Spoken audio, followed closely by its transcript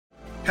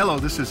Hello,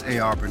 this is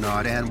A.R.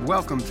 Bernard, and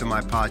welcome to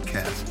my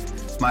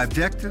podcast. My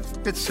objective,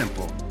 it's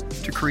simple,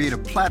 to create a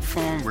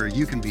platform where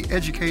you can be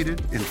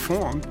educated,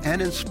 informed,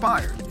 and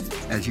inspired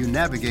as you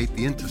navigate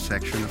the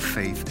intersection of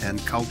faith and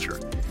culture.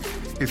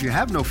 If you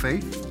have no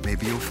faith,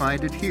 maybe you'll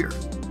find it here.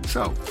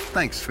 So,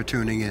 thanks for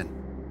tuning in.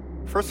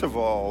 First of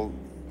all,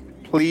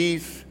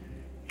 please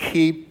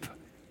keep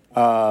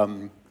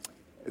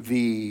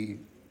the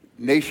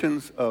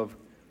nations of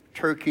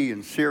Turkey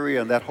and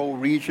Syria and that whole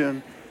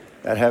region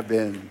that have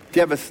been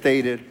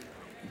devastated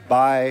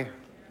by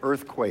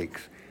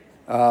earthquakes.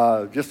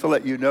 Just to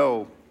let you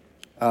know,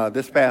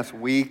 this past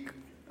week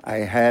I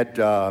had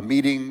a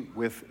meeting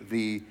with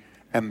the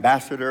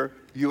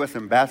U.S.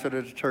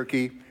 ambassador to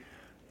Turkey,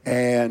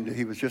 and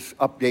he was just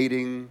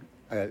updating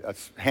a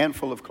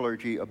handful of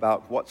clergy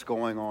about what's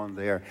going on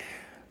there.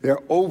 There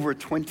are over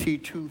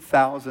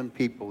 22,000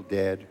 people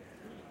dead,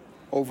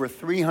 over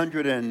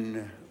 300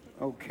 and,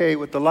 okay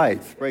with the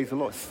lights, praise the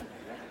Lord.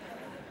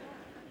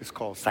 It's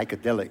called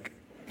psychedelic.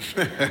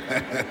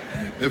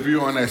 If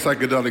you're on that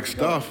psychedelic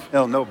stuff. They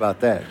don't know about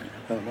that.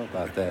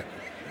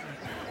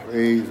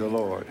 Praise the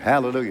Lord.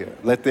 Hallelujah.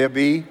 Let there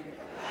be,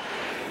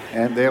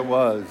 and there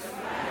was.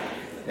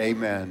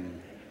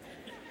 Amen.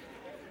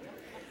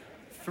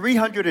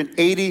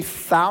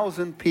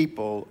 380,000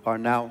 people are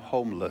now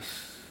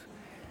homeless.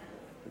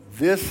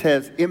 This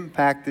has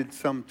impacted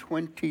some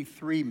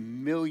 23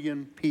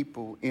 million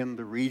people in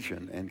the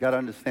region. And you got to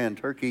understand,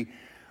 Turkey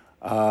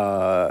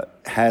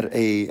had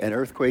an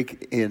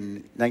earthquake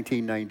in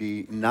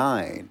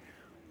 1999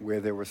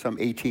 where there were some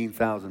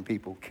 18,000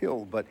 people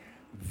killed, but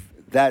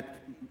that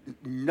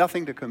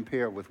nothing to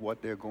compare with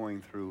what they're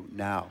going through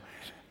now.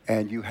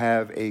 And you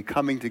have a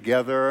coming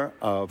together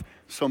of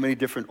so many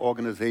different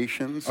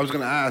organizations. I was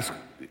going to ask,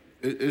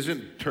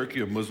 isn't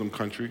Turkey a Muslim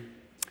country?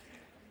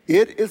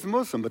 It is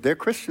Muslim, but there are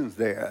Christians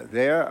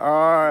there.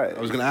 I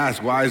was going to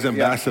ask, why is the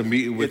ambassador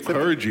meeting with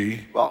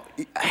clergy? Well,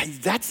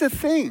 that's the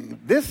thing.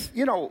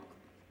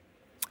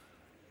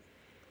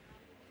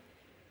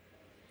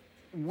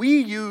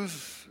 We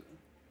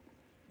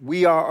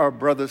are our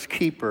brother's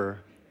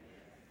keeper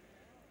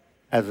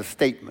as a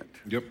statement.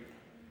 Yep.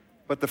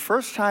 But the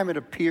first time it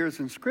appears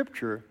in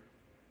Scripture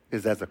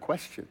is as a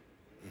question.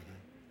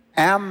 Mm-hmm.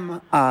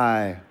 Am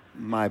I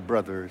my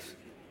brother's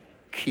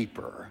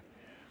keeper?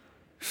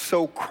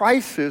 So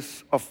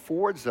crisis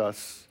affords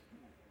us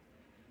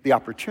the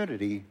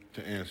opportunity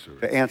to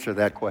answer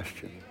that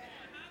question.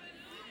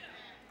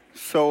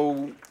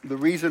 So the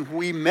reason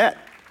we met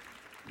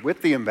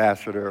with the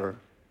ambassador,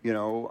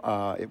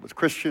 it was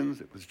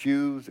Christians, it was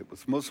Jews, it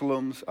was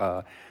Muslims,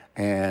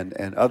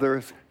 and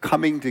others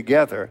coming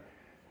together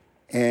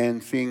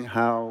and seeing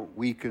how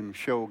we can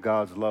show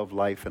God's love,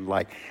 life, and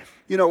light.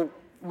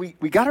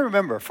 We got to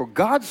remember, for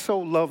God so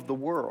loved the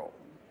world.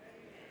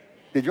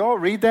 Did you all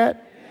read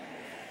that?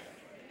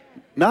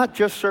 Not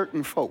just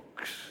certain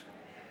folks.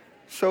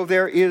 So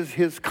there is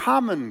his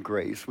common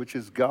grace, which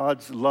is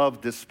God's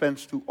love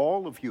dispensed to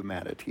all of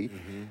humanity.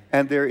 Mm-hmm.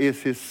 And there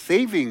is his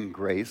saving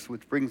grace,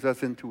 which brings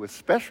us into a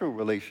special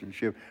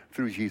relationship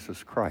through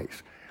Jesus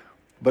Christ.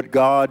 But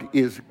God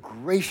is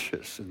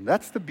gracious, and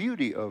that's the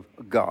beauty of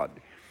God.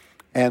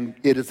 And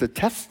it is a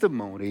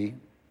testimony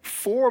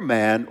for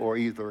man or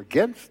either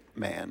against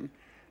man.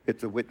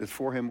 It's a witness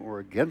for him or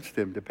against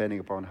him, depending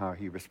upon how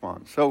he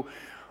responds. So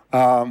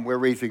we're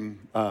raising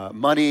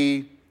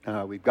money.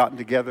 We've gotten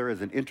together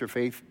as an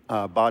interfaith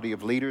body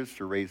of leaders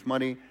to raise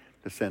money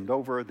to send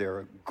over. There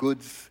are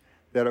goods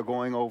that are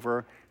going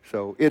over.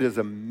 So it is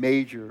a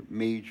major,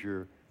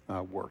 major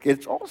work.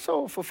 It's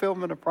also a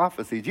fulfillment of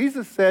prophecy.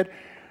 Jesus said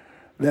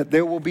that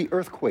there will be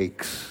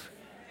earthquakes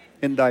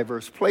in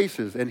diverse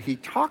places, and he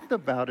talked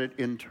about it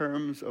in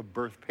terms of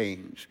birth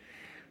pains.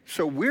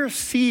 So we're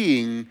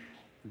seeing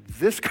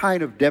this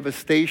kind of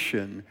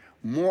devastation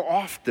more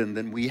often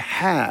than we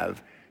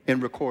have in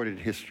recorded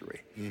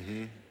history.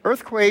 Mm-hmm.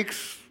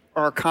 Earthquakes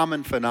are a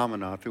common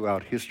phenomenon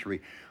throughout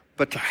history,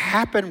 but to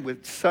happen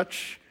with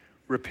such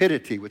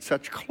rapidity, with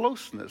such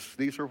closeness,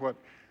 these are what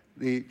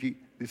the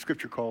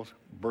scripture calls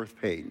birth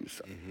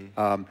pains.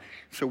 Mm-hmm.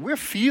 So we're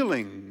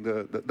feeling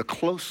the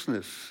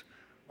closeness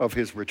of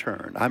his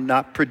return. I'm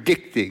not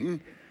predicting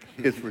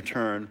his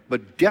return,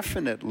 but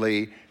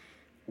definitely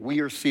we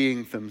are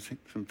seeing some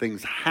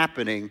things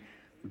happening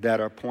that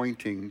are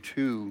pointing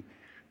to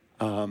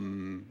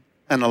an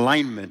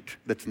alignment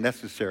that's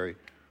necessary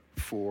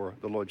for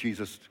the Lord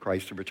Jesus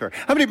Christ to return.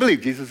 How many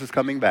believe Jesus is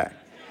coming back?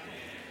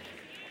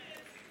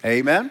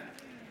 Amen?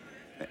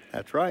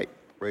 That's right.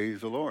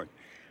 Praise the Lord.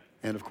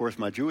 And of course,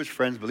 my Jewish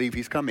friends believe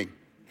he's coming.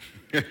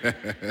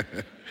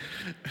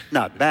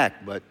 Not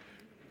back, but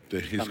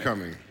he's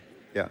coming.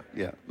 Yeah.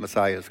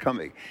 Messiah is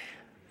coming.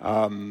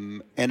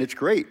 And it's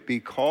great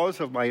because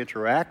of my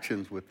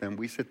interactions with them.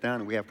 We sit down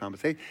and we have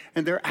conversations,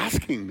 and they're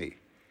asking me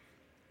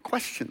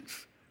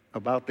questions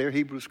about their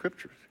Hebrew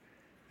scriptures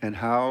and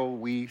how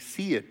we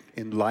see it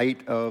in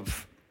light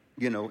of,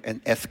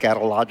 an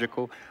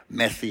eschatological,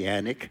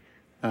 messianic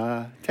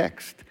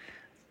text.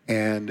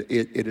 And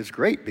it is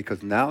great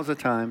because now's the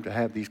time to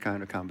have these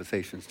kind of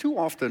conversations. Too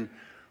often,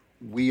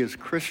 we as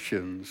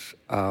Christians,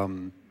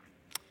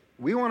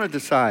 we want to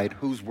decide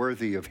who's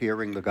worthy of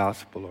hearing the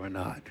gospel or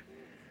not.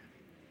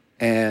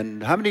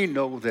 And how many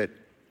know that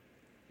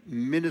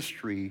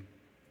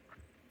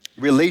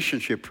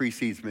relationship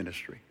precedes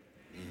ministry?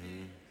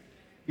 Mm-hmm.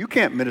 You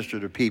can't minister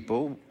to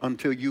people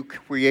until you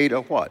create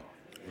a what?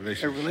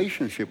 A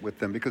relationship with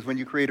them. Because when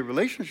you create a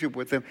relationship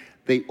with them,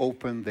 they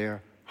open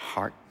their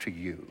heart to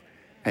you.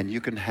 And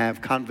you can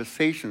have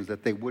conversations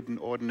that they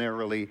wouldn't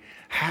ordinarily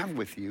have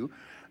with you.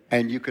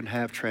 And you can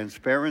have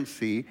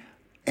transparency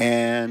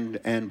and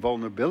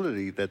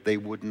vulnerability that they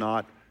would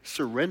not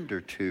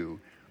surrender to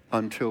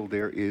until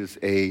there is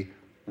a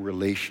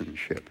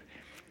relationship.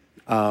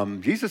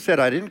 Jesus said,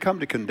 I didn't come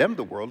to condemn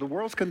the world. The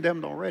world's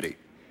condemned already.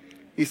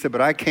 He said,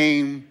 but I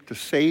came to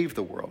save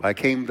the world. I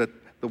came that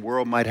the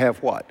world might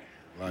have what?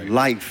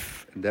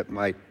 Life, and that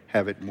might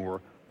have it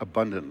more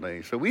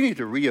abundantly. So we need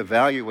to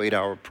reevaluate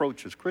our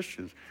approach as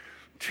Christians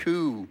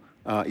to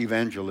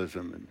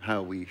evangelism and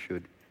how we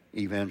should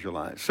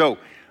evangelize. So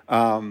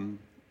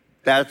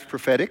that's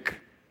prophetic,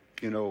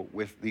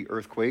 with the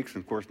earthquakes,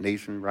 and of course,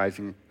 nation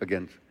rising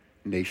against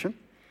nation.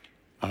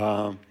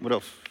 What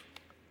else?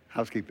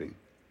 Housekeeping.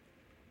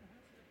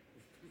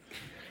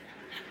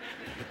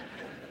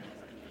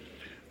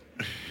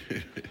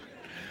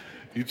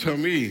 You tell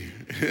me.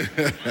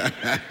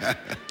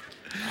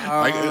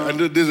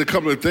 There's a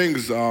couple of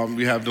things.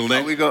 We have the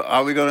Lent.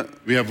 Are we going to?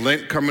 We have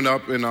Lent coming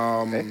up,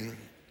 and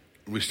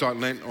we start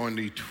Lent on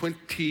the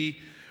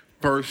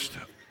 21st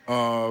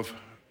of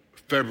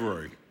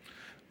February.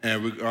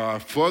 And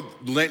for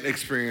Lent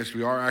experience,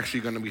 we are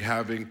actually going to be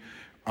having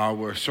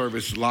our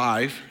service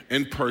live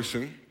in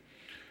person.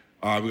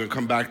 We're going to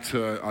come back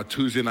to our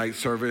Tuesday night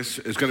service.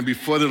 It's going to be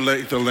for the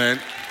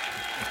Lent.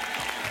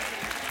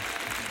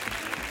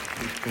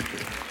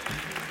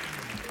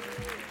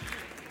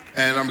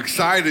 And I'm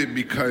excited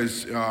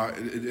because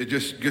it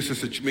just gets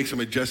us to make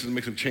some adjustments,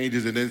 make some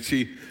changes, and then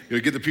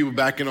get the people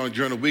back in on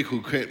during the week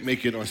who couldn't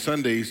make it on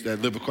Sundays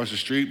that live across the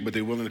street, but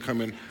they're willing to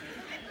come in.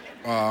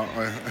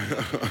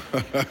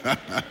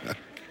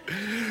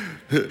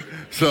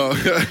 So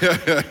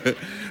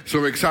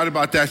we're excited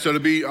about that. So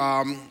it'll be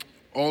all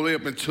the way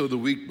up until the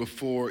week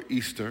before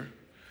Easter.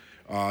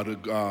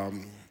 So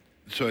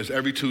it's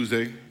every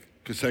Tuesday,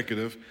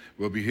 consecutive.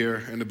 We'll be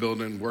here in the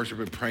building,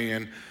 worshiping,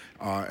 praying,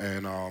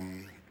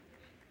 and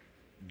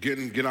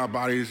getting our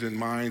bodies and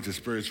minds and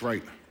spirits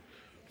right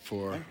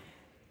for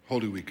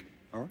Holy Week.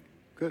 All right,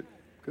 good.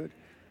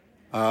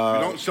 We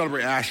don't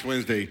celebrate Ash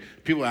Wednesday.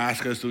 People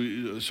ask us,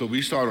 so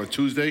we start on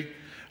Tuesday,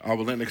 our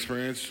Lenten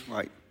experience.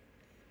 Right.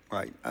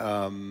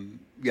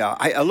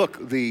 I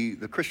look, the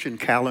Christian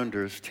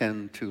calendars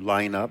tend to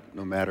line up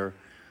no matter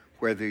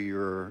whether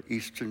you're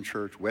Eastern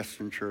Church,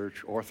 Western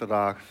Church,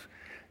 Orthodox,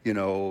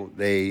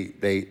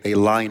 they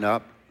line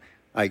up.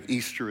 Like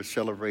Easter is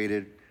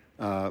celebrated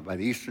by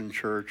the Eastern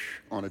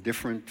Church on a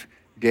different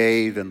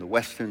day than the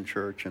Western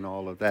Church and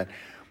all of that.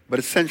 But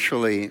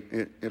essentially,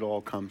 it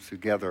all comes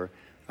together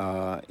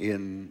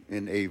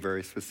in a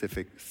very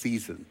specific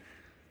season.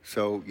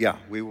 So,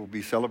 we will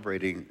be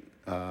celebrating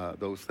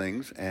those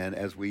things. And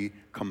as we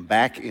come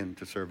back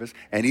into service,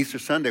 and Easter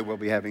Sunday, we'll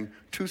be having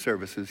 2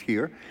 services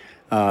here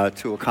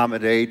to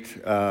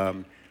accommodate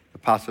the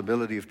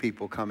possibility of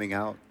people coming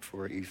out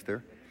for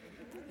Easter.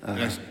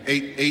 That's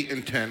 8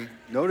 and 10.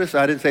 Notice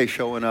I didn't say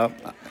showing up.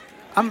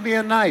 I'm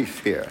being nice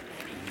here.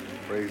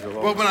 Praise the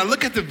Lord. Well, when I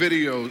look at the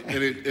video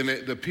and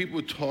the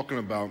people talking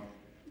about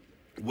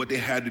what they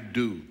had to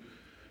do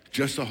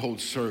just to hold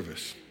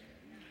service,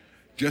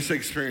 just to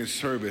experience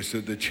service,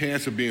 the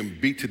chance of being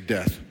beat to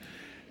death,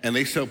 and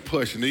they still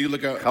push. And then you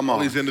look at all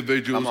these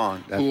individuals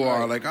who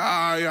are like,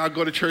 I'll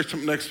go to church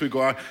next week.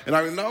 And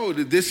I know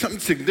that there's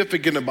something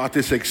significant about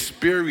this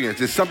experience.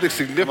 There's something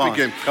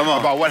significant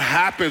about what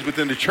happens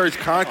within the church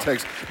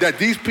context, that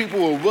these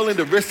people are willing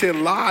to risk their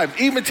lives.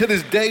 Even to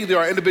this day, there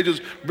are individuals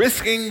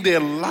risking their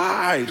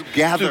lives to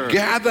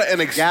gather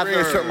and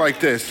experience something like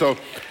this. So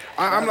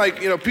I'm like,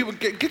 people,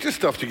 get your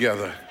stuff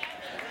together.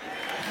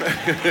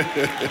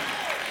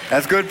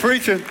 That's good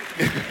preaching.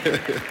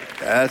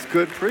 That's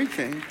good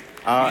preaching.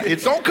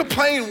 Don't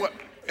complain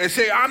and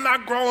say, I'm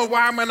not growing,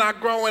 why am I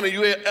not growing? And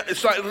you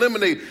start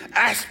eliminating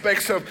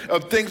aspects of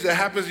things that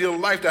happens in your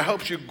life that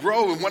helps you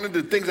grow. And one of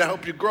the things that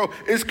help you grow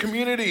is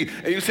community.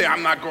 And you say,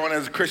 I'm not growing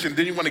as a Christian.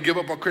 Then you want to give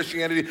up on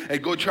Christianity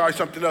and go try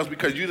something else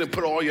because you didn't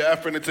put all your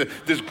effort into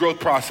this growth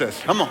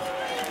process. Come on.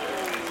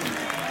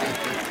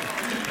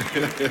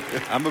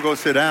 I'm going to go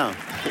sit down.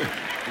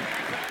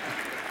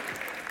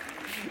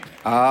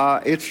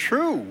 It's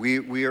true.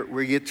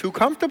 We get too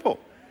comfortable.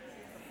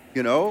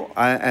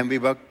 And we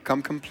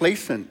become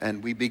complacent,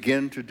 and we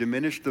begin to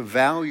diminish the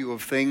value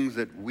of things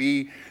that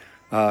we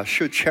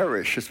should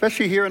cherish,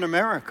 especially here in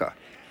America.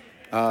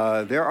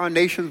 There are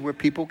nations where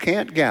people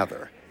can't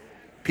gather.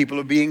 People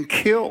are being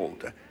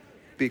killed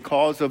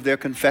because of their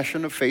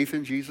confession of faith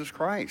in Jesus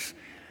Christ.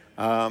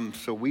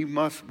 So we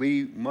must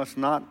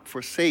not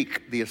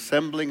forsake the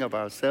assembling of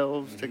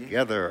ourselves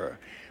together,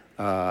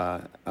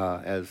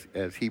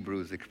 as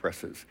Hebrews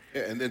expresses.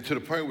 Yeah, and then to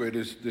the point where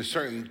there's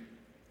certain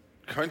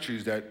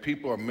countries that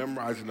people are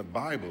memorizing the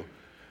Bible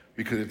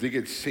because if they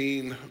get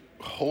seen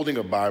holding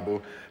a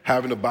Bible,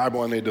 having a Bible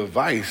on their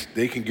device,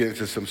 they can get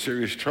into some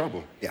serious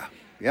trouble. Yeah,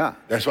 yeah.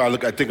 That's why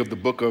I think of the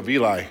book of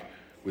Eli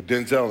with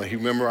Denzel, and he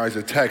memorized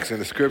the text and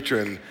the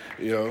scripture, and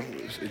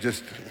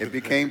it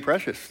became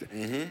precious.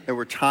 Mm-hmm. There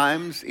were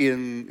times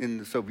in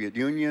the Soviet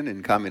Union,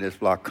 in communist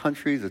bloc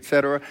countries,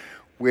 etc.,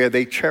 where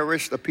they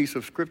cherished a piece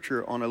of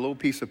scripture on a little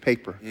piece of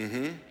paper.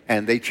 Mm-hmm.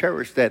 And they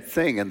cherished that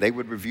thing, and they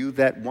would review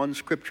that one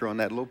scripture on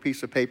that little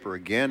piece of paper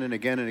again and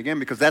again and again,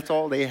 because that's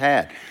all they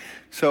had.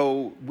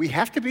 So we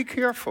have to be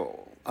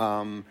careful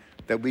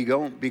that we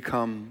don't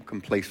become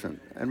complacent.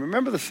 And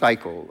remember the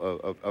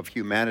cycle of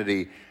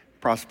humanity: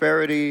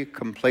 prosperity,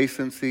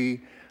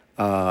 complacency,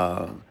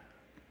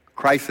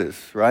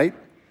 crisis, right?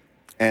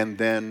 And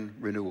then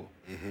renewal.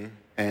 Mm-hmm.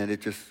 And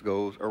it just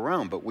goes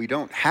around. But we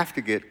don't have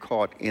to get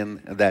caught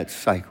in that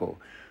cycle.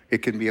 It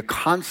can be a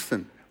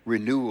constant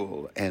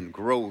renewal and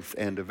growth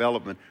and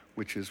development,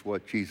 which is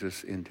what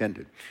Jesus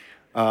intended.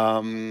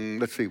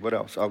 Let's see, what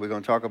else? Are we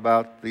going to talk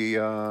about the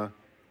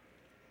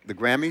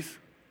Grammys?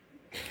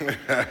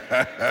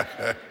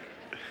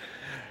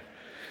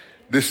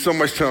 There's so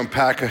much to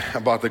unpack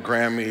about the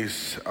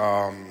Grammys.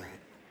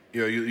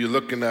 You're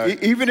looking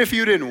at... Even if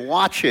you didn't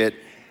watch it,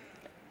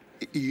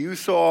 you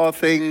saw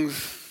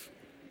things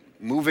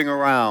moving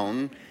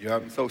around.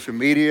 Yep. Social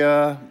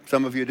media.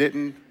 Some of you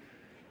didn't.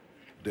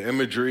 The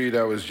imagery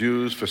that was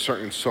used for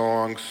certain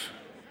songs.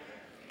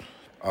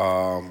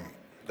 The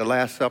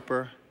Last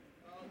Supper.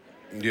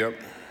 Yep.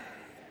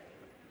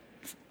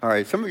 All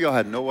right, some of y'all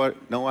had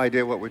no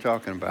idea what we're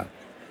talking about.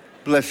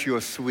 Bless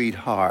your sweet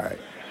heart.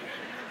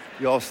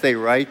 Y'all stay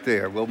right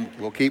there.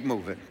 We'll keep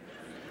moving.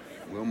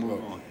 We'll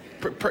move on.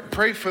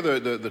 Pray for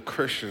the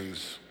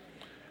Christians,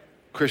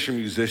 Christian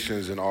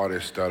musicians and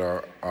artists that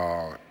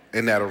are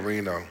in that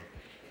arena,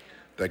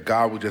 that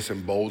God would just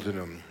embolden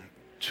them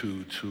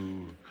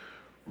to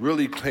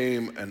really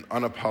claim an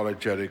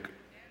unapologetic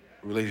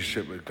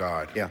relationship with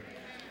God. Yeah.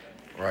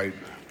 Right?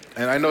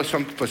 And I know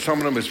for some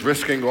of them it's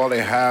risking all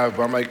they have,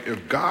 but I'm like,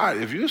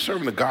 if you're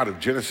serving the God of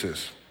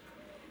Genesis,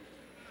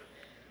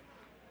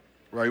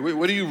 right,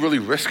 what are you really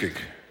risking?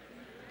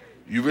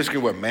 You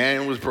risking what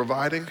man was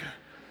providing,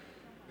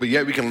 but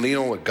yet we can lean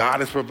on what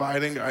God is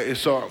providing?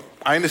 So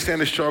I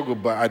understand the struggle,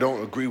 but I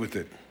don't agree with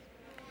it.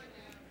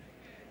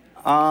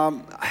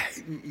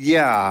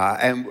 Yeah,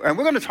 and we're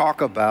going to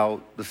talk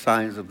about the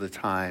signs of the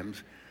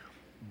times,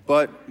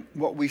 but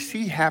what we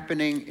see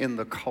happening in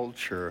the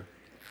culture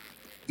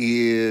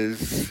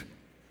is,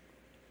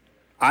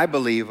 I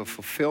believe, a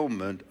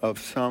fulfillment of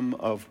some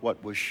of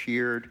what was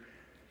shared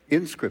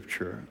in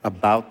Scripture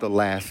about the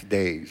last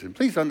days. And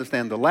please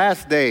understand, the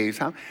last days,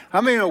 how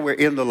many know we're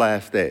in the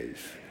last days?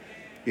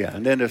 Yeah,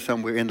 and then there's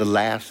some we're in the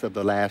last of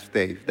the last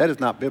days. That is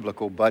not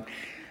biblical, but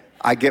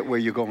I get where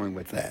you're going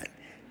with that.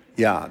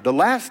 Yeah, the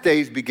last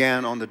days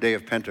began on the day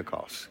of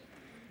Pentecost,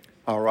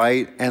 all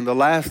right? And the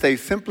last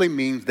days simply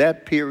means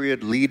that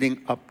period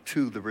leading up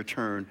to the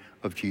return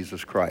of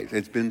Jesus Christ.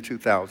 It's been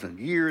 2,000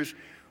 years.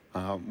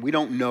 We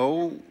don't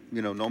know,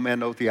 no man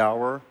knows the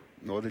hour,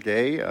 nor the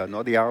day,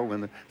 nor the hour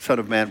when the Son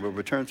of Man will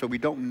return. So we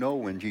don't know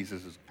when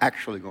Jesus is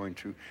actually going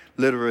to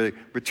literally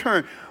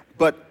return.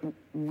 But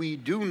we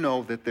do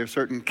know that there are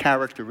certain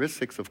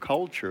characteristics of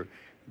culture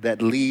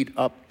that lead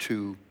up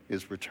to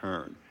his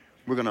return.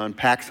 We're going to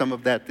unpack some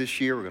of that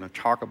this year. We're going to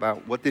talk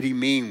about what did he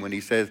mean when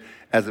he says,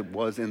 as it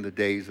was in the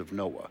days of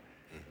Noah.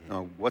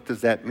 What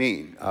does that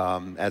mean?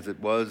 As it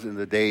was in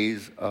the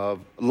days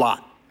of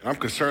Lot. And I'm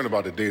concerned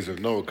about the days of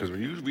Noah, because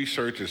when you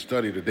research and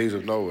study the days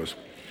of Noah,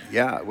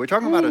 yeah, we're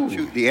talking about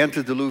the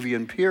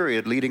antediluvian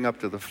period leading up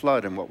to the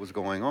flood and what was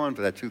going on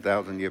for that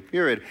 2,000-year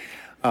period.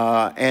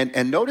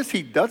 And notice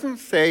he doesn't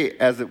say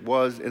as it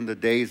was in the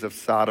days of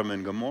Sodom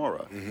and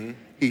Gomorrah. Mm-hmm.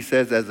 He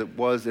says as it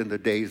was in the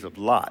days of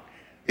Lot.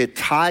 It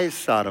ties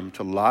Sodom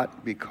to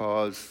Lot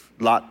because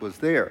Lot was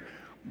there.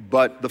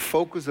 But the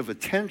focus of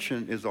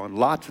attention is on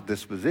Lot's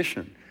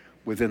disposition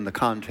within the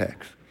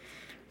context.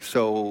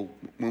 So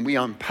when we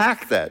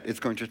unpack that, it's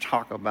going to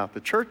talk about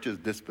the church's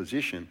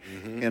disposition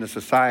in a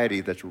society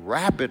that's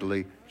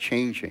rapidly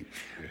changing.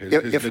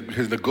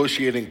 His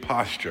negotiating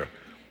posture.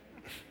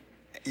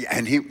 Yeah,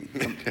 and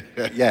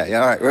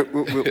all right.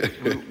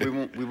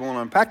 We won't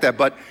unpack that,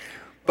 but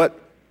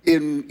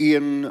in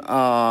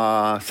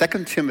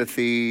 2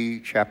 Timothy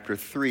chapter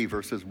 3,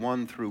 verses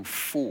 1 through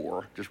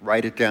 4, just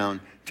write it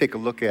down, take a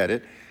look at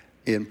it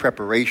in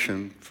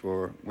preparation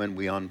for when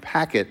we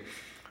unpack it.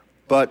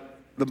 But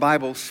the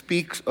Bible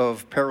speaks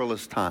of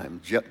perilous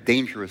times,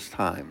 dangerous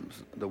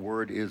times. The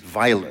word is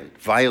violent.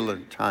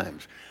 Violent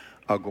times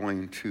are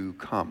going to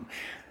come.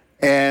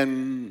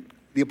 And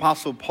the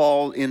Apostle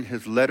Paul, in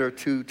his letter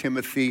to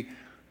Timothy,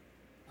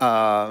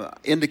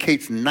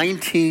 indicates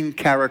 19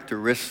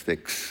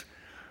 characteristics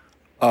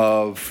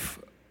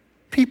of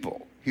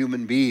people,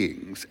 human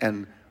beings,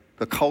 and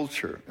the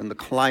culture and the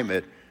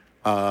climate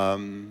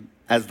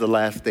as the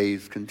last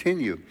days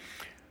continue.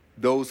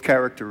 Those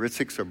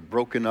characteristics are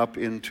broken up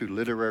into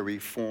literary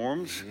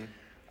forms.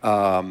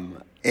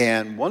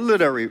 And one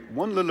literary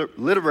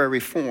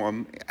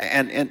form,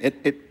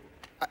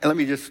 let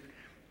me just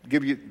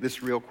give you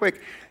this real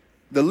quick.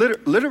 The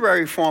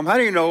literary form, how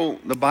do you know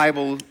the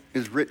Bible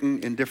is written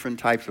in different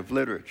types of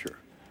literature?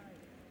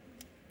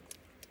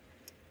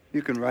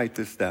 You can write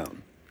this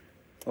down,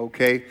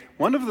 okay?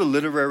 One of the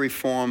literary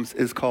forms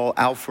is called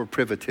alpha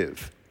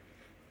privative.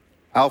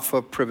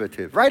 Alpha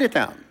privative. Write it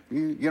down.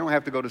 You don't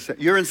have to go to,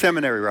 you're in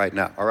seminary right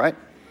now, all right?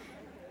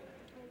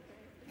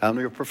 I'm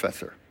your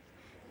professor.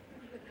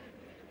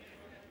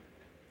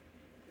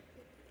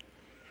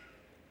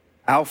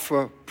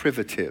 Alpha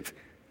privative.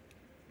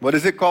 What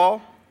is it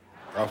called?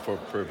 Alpha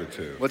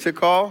privative. What's it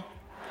called?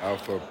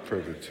 Alpha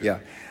privative. Yeah.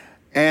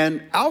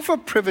 And alpha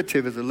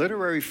privative is a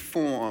literary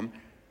form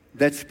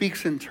that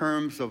speaks in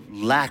terms of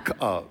lack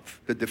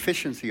of, the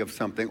deficiency of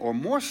something, or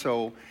more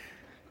so,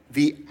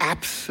 the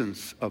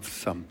absence of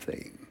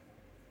something.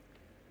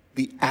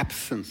 The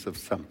absence of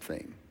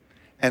something.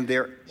 And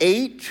there are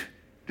 8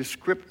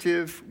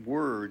 descriptive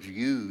words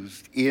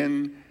used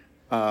in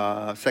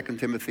 2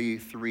 Timothy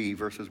 3,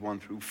 verses 1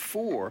 through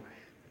 4,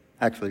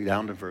 actually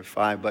down to verse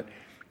 5, but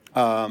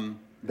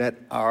that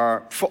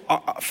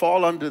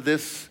fall under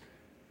this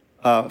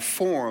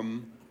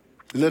form,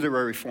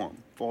 literary form,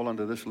 fall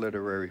under this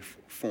literary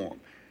form.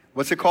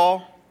 What's it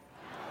called?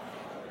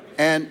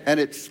 And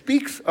it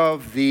speaks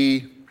of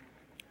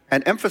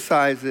and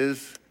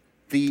emphasizes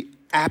the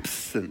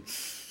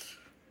absence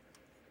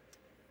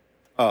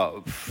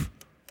of,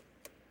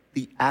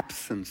 the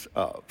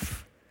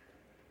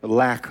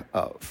lack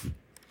of.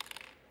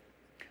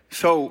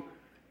 So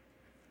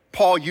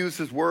Paul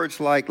uses words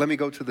like, let me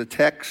go to the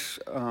text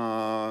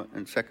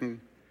in 2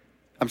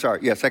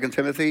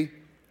 Timothy.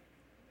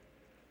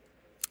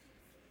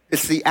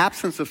 It's the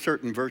absence of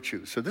certain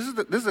virtues. So this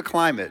is a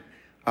climate.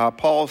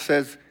 Paul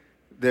says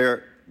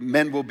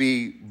men will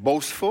be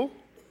boastful,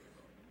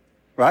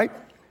 right?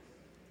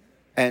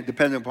 And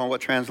depending upon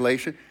what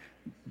translation.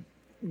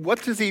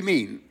 What does he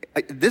mean?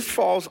 This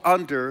falls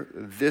under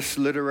this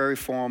literary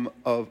form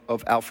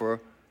of alpha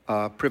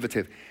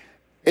privative.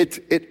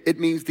 It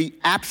means the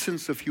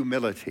absence of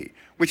humility,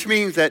 which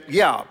means that,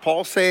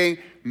 Paul's saying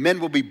men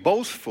will be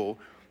boastful,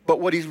 but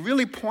what he's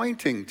really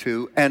pointing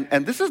to,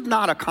 and this is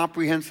not a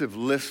comprehensive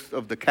list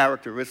of the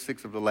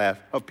characteristics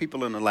of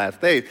people in the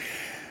last days.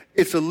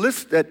 It's a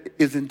list that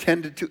is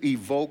intended to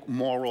evoke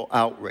moral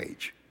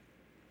outrage.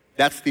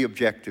 That's the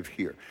objective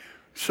here.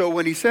 So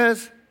when he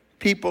says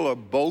people are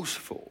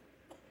boastful,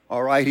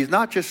 all right, he's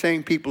not just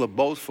saying people are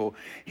boastful,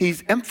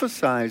 he's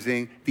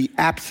emphasizing the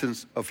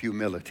absence of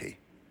humility.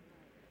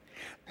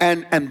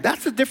 And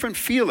that's a different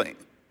feeling,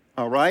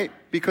 all right?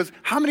 Because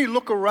how many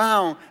look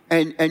around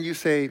and you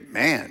say,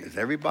 man, is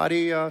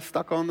everybody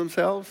stuck on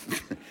themselves?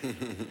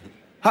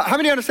 How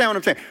many understand what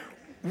I'm saying?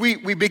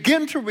 We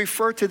begin to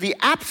refer to the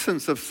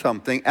absence of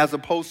something as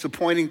opposed to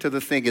pointing to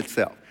the thing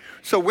itself.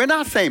 So we're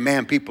not saying,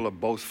 man, people are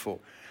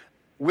boastful.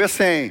 We're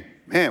saying,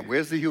 man,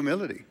 where's the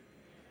humility?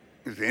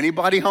 Is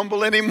anybody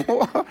humble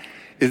anymore?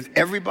 Is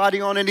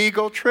everybody on an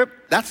ego trip?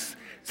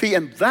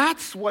 And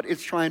that's what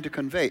it's trying to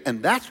convey.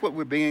 And that's what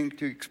we're beginning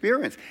to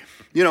experience.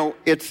 You know,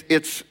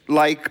 it's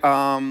like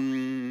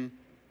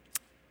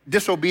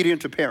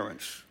disobedient to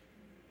parents,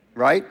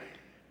 right?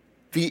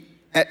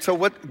 So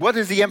what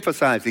is he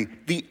emphasizing?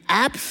 The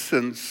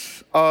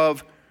absence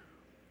of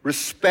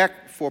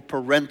respect for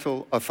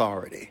parental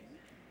authority.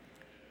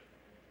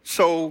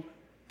 So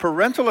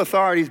parental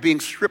authority is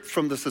being stripped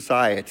from the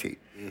society.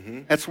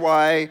 Mm-hmm. That's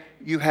why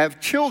you have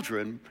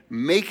children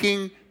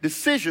making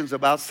decisions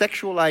about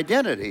sexual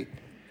identity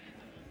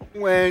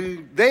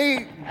when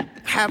they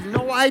have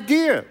no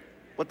idea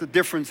what the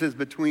difference is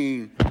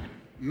between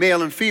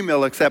male and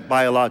female except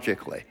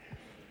biologically.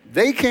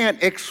 They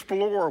can't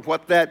explore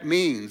what that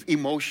means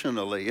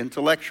emotionally,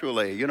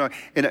 intellectually, in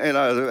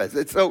other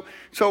ways. So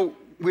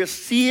we're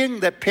seeing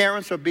that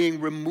parents are being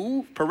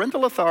removed,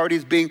 parental authority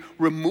is being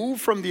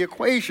removed from the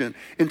equation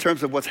in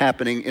terms of what's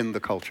happening in the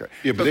culture.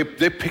 Yeah, but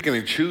they're picking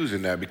and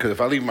choosing that, because if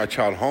I leave my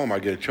child home, I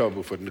get in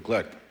trouble for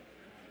neglect.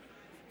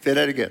 Say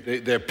that again.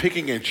 They're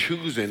picking and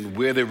choosing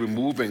where they're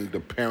removing the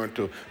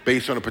parental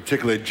based on a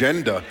particular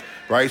agenda,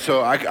 right?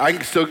 So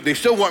they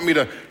still want me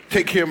to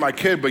take care of my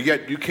kid, but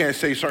yet you can't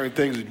say certain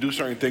things and do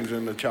certain things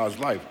in the child's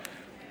life.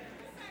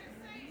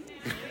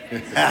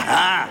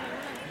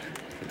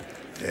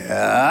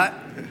 Yeah.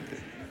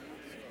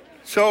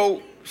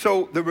 So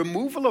the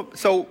removal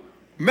of,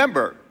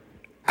 remember,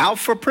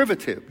 alpha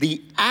privative,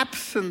 the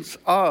absence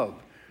of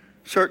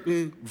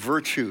certain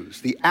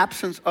virtues,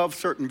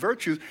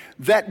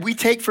 that we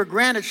take for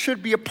granted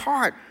should be a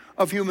part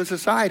of human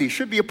society,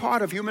 should be a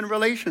part of human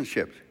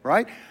relationships,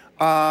 right?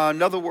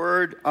 Another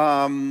word,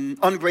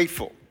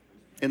 ungrateful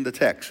in the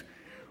text,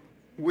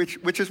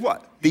 which is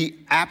what? The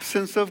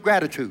absence of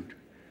gratitude.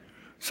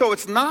 So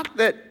it's not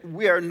that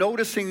we are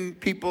noticing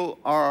people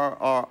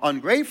are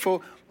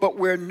ungrateful, but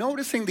we're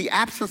noticing the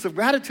absence of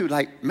gratitude.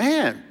 Like,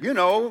 man,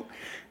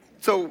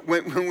 So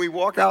when we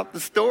walk out the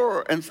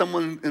store and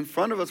someone in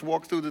front of us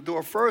walks through the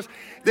door first,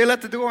 they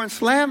let the door and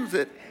slams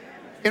it.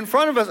 in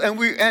front of us.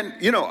 And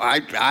you know,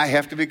 I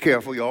have to be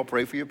careful. Y'all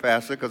pray for your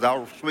pastor, because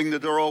I'll swing the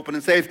door open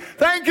and say,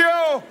 thank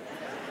you.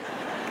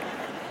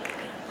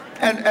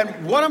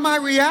 And what am I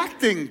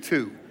reacting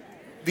to?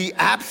 The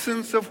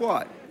absence of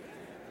what?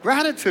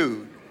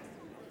 Gratitude.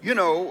 You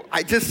know,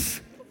 I don't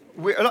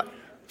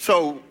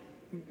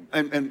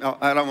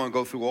want to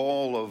go through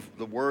all of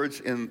the words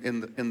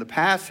in the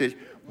passage,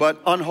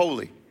 but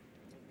unholy.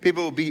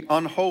 People will be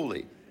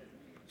unholy.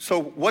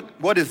 So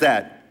what is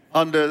that?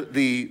 Under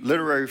the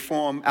literary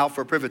form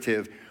alpha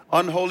privative,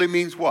 unholy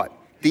means what?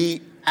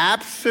 The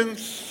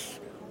absence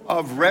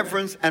of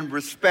reverence and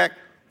respect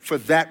for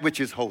that which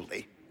is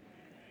holy.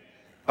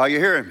 Are you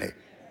hearing me?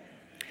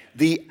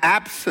 The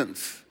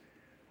absence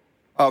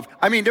of,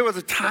 there was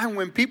a time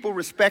when people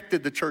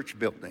respected the church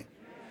building.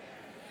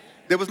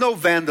 There was no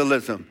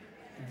vandalism.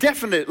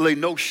 Definitely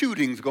no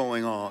shootings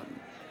going on.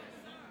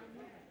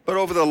 But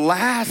over the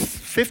last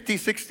 50,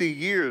 60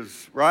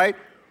 years, right,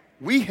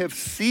 we have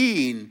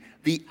seen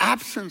the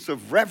absence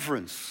of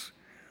reverence,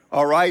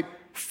 all right,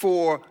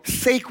 for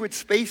sacred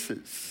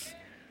spaces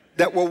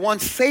that were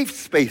once safe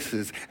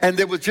spaces. And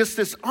there was just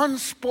this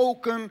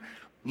unspoken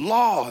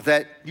law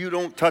that you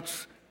don't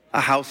touch a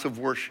house of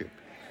worship.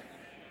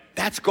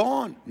 That's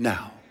gone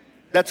now.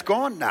 That's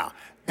gone now.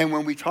 And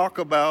when we talk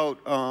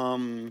about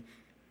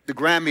the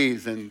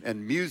Grammys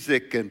and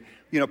music and,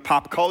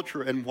 pop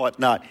culture and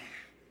whatnot,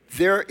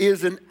 there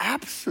is an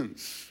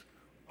absence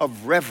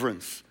of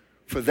reverence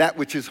for that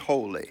which is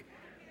holy.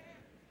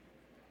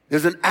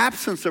 There's an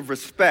absence of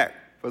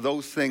respect for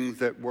those things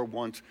that were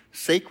once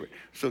sacred.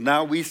 So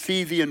now we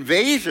see the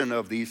invasion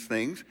of these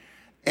things,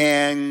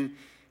 and,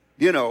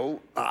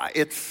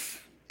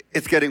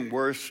 it's getting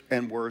worse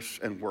and worse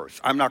and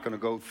worse. I'm not going to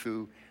go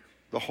through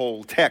the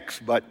whole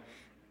text, but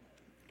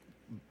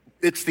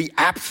it's the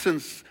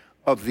absence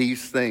of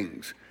these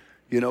things.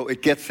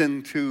 It gets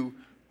into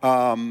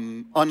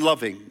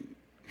unloving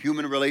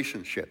human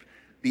relationships,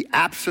 the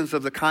absence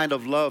of the kind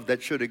of love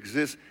that should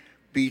exist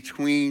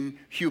between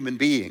human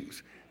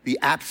beings, the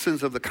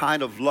absence of the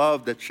kind of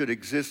love that should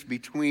exist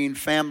between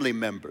family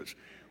members.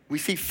 We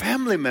see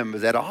family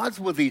members at odds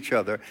with each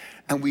other,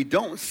 and we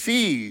don't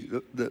see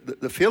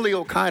the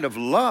filial kind of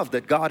love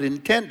that God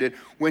intended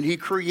when he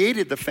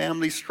created the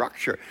family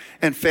structure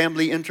and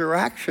family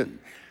interaction.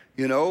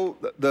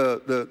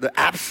 The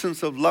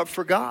absence of love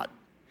for God.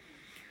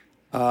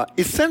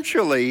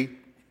 Essentially,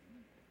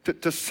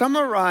 to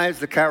summarize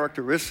the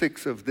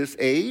characteristics of this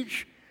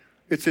age,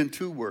 it's in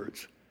two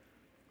words: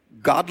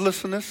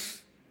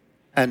 godlessness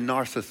and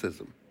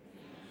narcissism.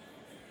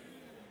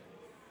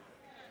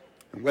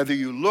 And whether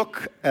you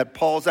look at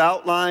Paul's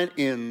outline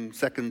in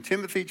 2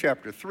 Timothy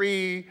chapter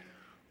 3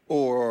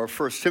 or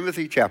 1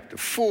 Timothy chapter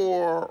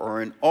 4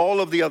 or in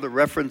all of the other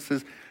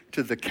references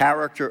to the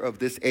character of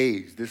this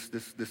age,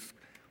 this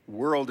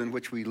world in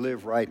which we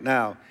live right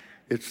now,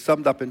 it's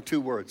summed up in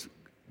two words: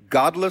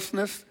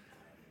 godlessness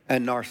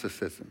and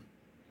narcissism.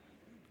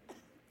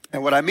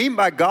 And what I mean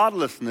by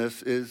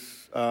godlessness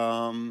is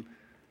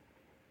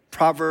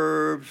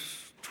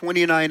Proverbs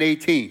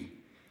 29:18.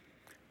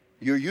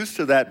 You're used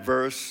to that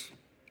verse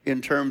in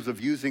terms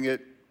of using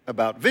it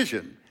about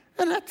vision.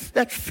 And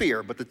that's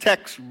fair, but the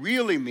text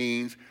really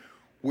means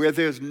where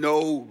there's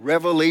no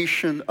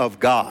revelation of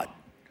God,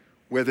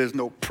 where there's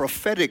no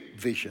prophetic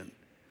vision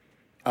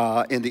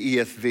in the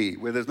ESV,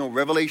 where there's no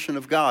revelation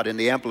of God in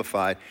the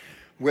Amplified,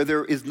 where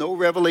there is no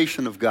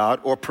revelation of God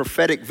or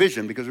prophetic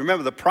vision. Because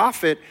remember, the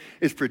prophet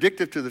is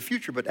predictive to the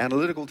future, but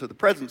analytical to the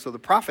present. So the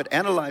prophet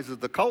analyzes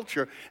the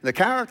culture, the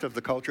character of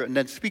the culture, and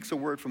then speaks a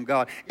word from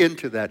God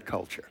into that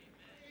culture.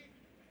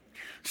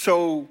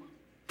 So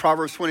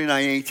Proverbs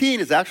 29:18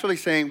 is actually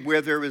saying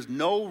where there is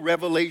no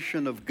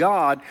revelation of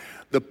God,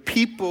 the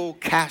people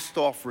cast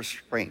off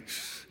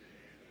restraints.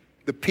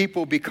 The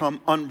people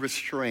become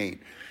unrestrained.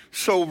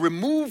 So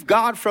remove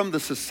God from the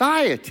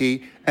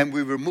society and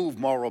we remove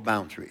moral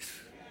boundaries.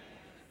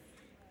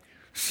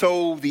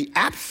 So the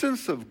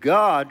absence of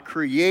God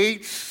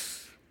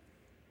creates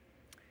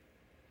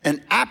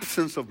an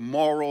absence of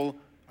moral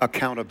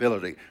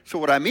accountability. So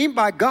what I mean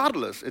by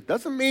godless, it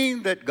doesn't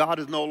mean that God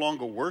is no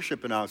longer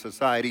worshiped in our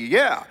society,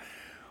 yeah.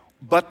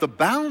 But the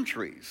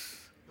boundaries,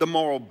 the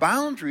moral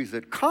boundaries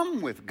that come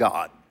with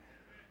God,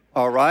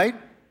 all right?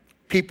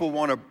 People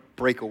want to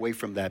break away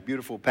from that.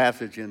 Beautiful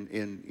passage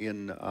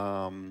in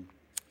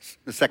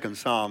the second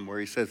Psalm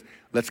where he says,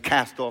 let's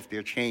cast off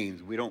their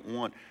chains. We don't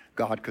want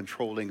God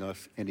controlling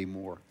us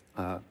anymore.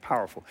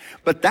 Powerful.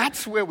 But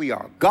that's where we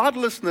are.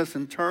 Godlessness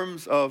in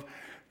terms of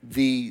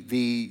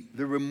the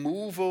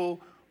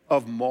removal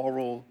of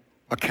moral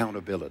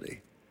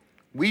accountability.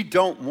 We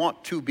don't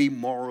want to be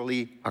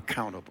morally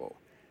accountable.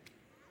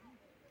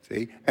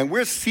 See? And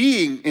we're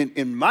seeing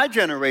in my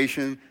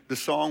generation, the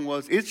song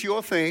was, "It's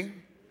Your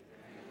Thing."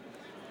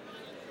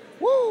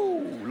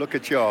 Woo! Look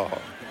at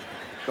y'all.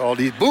 All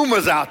these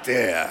boomers out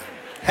there.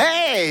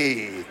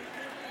 Hey!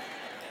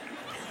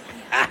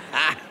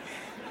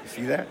 You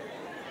see that?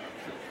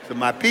 So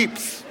my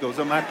peeps. Those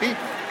are my peeps.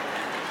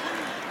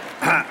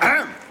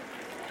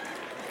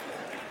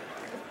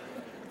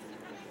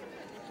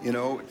 You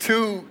know,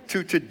 to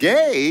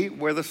today,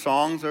 where the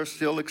songs are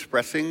still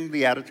expressing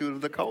the attitude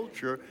of the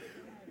culture,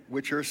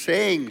 which are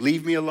saying,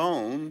 leave me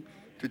alone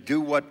to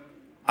do what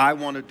I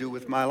want to do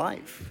with my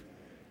life.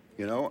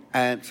 You know,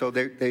 and so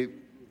they're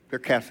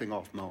casting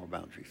off moral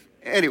boundaries.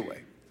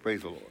 Anyway,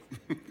 praise the Lord.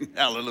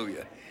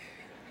 Hallelujah.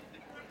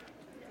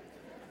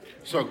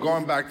 So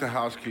going back to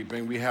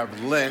housekeeping, we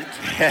have Lent.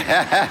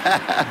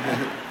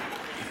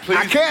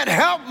 I can't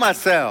help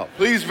myself.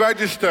 Please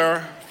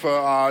register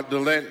for the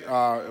Lent,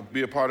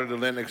 be a part of the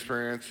Lent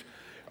experience.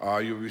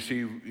 You'll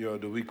receive,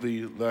 the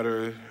weekly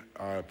letter,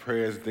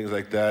 prayers, and things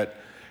like that.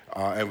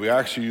 And we're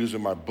actually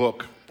using my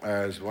book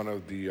as one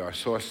of the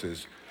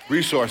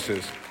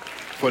resources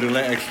for the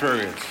Lent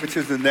experience. Which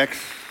is the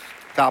next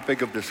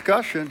topic of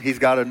discussion. He's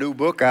got a new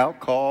book out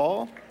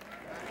called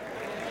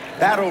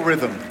Battle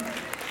Rhythm.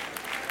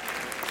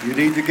 You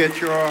need to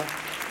get your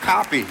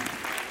copy.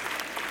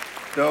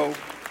 So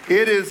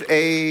it is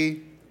a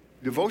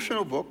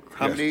devotional book.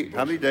 How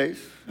many days?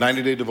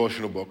 90-day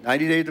devotional book.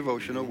 90-day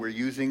devotional. We're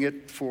using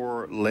it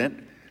for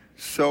Lent.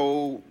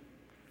 So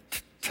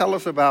tell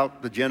us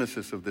about the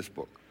genesis of this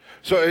book.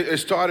 So it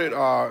started,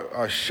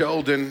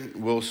 Sheldon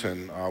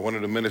Wilson, one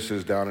of the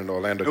ministers down in the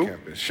Orlando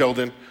campus.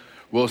 Sheldon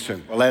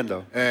Wilson.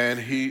 Orlando. And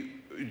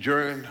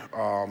during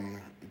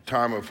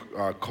time of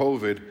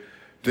COVID,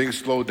 things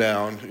slowed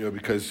down,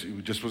 because he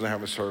just wasn't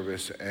having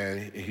service.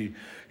 And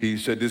he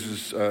said this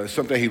is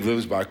something he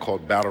lives by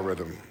called battle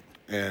rhythm.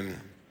 And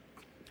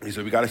he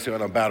said, we got to stay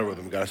on our battle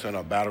rhythm. We got to stay on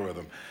our battle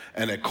rhythm.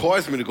 And it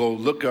caused me to go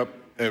look up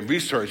and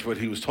research what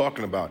he was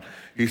talking about.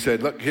 He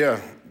said, look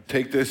here,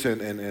 take this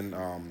and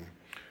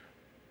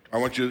I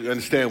want you to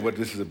understand what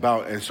this is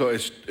about. And so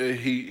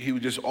he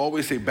would just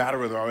always say battle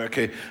rhythm. I'm like,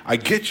 okay, I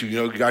get you,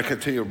 you got to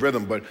continue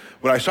rhythm. But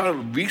when I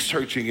started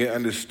researching it,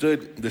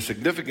 understood the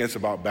significance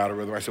about battle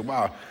rhythm, I said,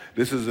 wow,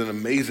 this is an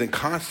amazing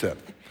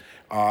concept.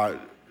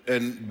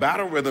 And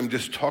battle rhythm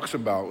just talks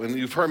about, and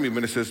you've heard me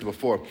minister this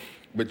before,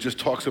 but just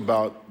talks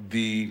about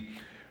the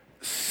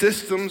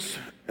systems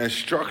and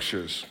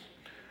structures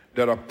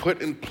that are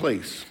put in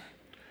place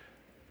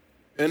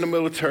in the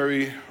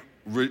military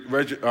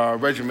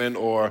regiment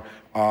or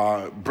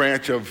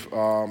branch of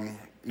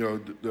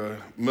the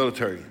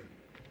military,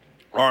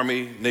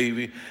 Army,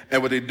 Navy.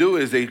 And what they do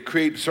is they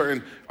create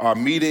certain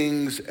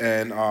meetings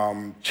and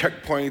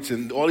checkpoints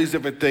and all these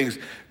different things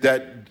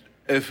that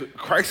if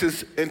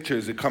crisis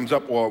enters, it comes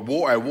up, or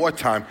war at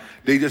wartime,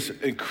 they just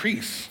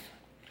increase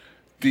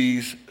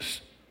these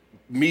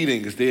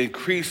meetings. They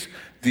increase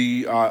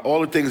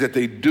all the things that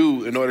they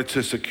do in order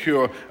to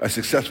secure a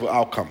successful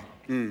outcome.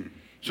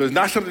 So it's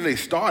not something they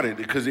started,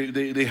 because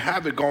they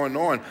have it going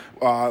on.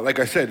 Like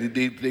I said,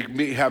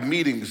 they have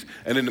meetings,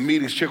 and then the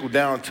meetings trickle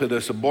down to the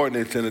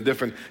subordinates and the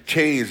different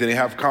chains, and they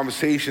have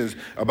conversations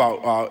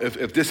about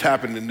if this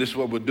happened, then this is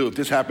what we'll do. If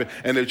this happened,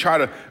 and they try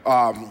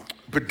to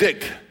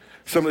predict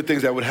some of the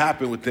things that would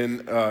happen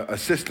within a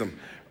system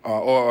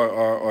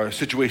or a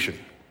situation.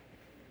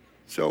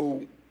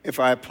 So if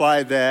I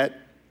apply that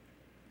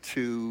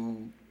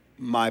to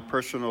my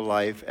personal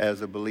life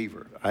as a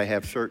believer, I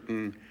have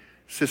certain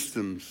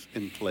systems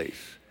in place.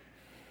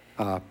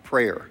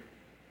 Prayer,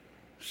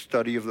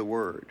 study of the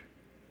Word,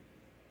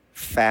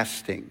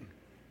 fasting,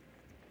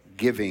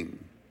 giving,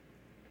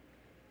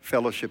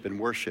 fellowship and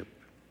worship,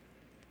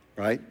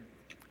 right?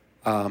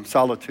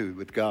 Solitude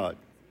with God.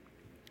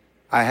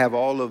 I have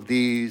all of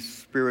these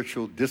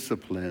spiritual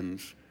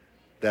disciplines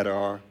that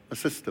are a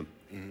system.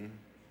 Mm-hmm.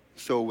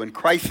 So when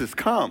crisis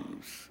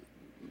comes,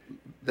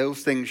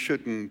 those things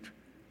shouldn't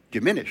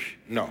diminish.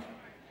 No.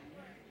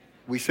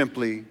 We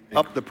simply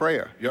up the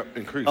prayer. Yep,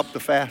 increase. Up the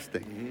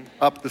fasting.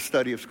 Up the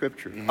study of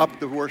Scripture. Up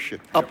the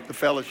worship. Up the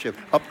fellowship.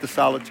 Up the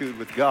solitude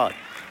with God.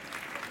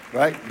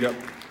 Right? Yep.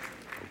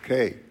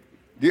 Okay.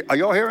 Are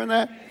y'all hearing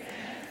that?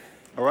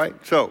 All right.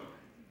 So.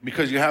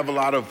 Because you have a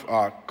lot of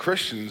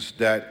Christians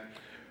that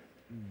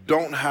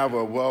don't have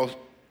a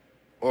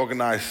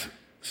well-organized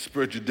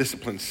spiritual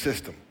discipline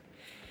system.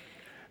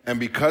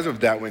 And because of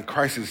that, when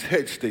crisis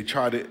hits, they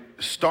try to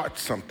start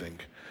something.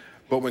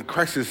 But when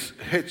crisis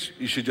hits,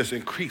 you should just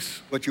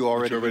increase what you're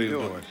already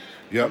doing.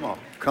 Yep.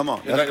 Come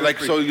on.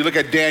 So you look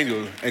at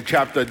Daniel in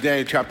chapter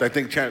I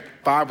think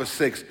 5 or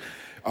 6,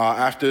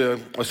 after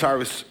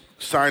Osiris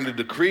signed the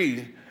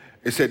decree,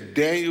 it said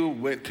Daniel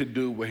went to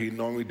do what he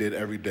normally did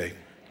every day,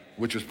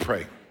 which was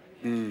pray.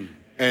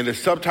 And the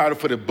subtitle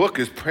for the book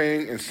is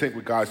Praying in Sync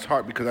with God's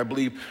Heart, because I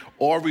believe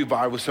all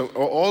revival, so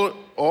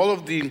all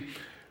of the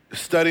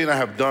studying I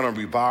have done on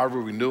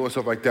revival, renewal, and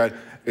stuff like that,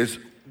 is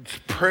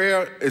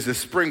prayer is a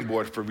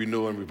springboard for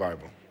renewal and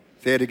revival.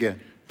 Say it again.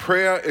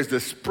 Prayer is the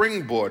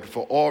springboard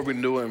for all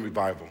renewal and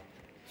revival.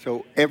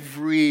 So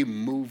every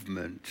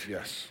movement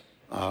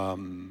of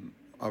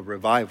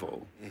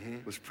revival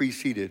was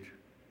preceded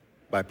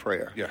by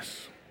prayer.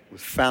 Yes.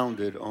 Was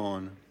founded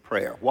on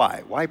prayer.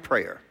 Why? Why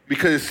prayer?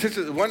 Because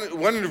one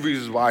of the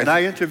reasons why... And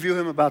I interview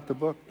him about the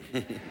book.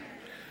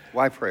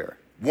 Why prayer?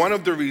 One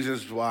of the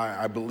reasons why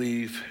I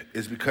believe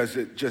is because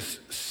it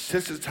just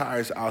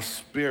sensitizes our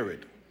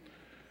spirit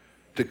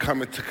to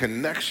come into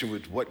connection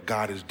with what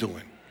God is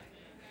doing.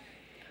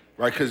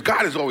 right? Because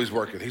God is always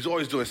working. He's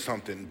always doing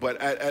something. But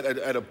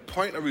at a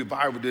point of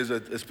revival, there's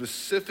a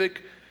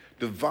specific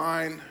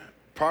divine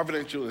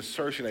providential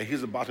insertion that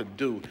he's about to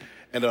do.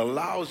 And it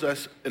allows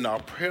us in our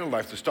prayer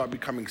life to start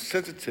becoming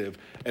sensitive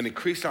and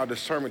increase our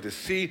discernment to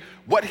see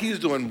what he's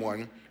doing,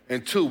 one,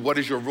 and two, what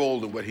is your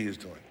role in what he is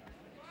doing?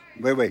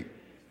 Wait.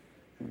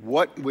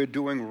 What we're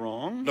doing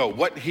wrong? No,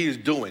 what he is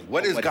doing.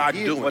 What is God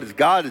doing? What is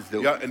God is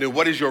doing? Yeah, and then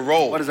what is your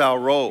role? What is our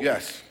role?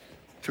 Yes.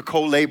 To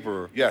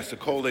co-labor. Yes, to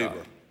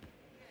co-labor.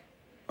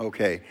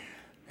 Okay.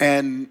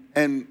 And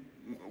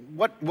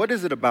what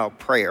is it about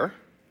prayer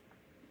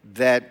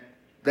that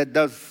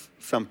does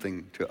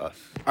something to us?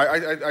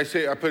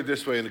 I put it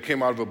this way, and it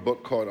came out of a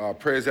book called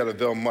Prayers That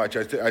Avail Much.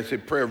 I say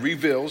prayer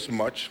reveals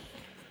much.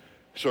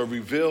 So it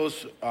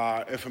reveals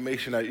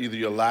information that either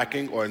you're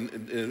lacking or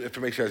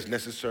information that's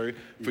necessary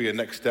for your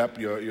next step.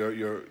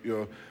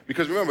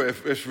 Because remember,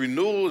 if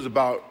renewal is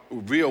about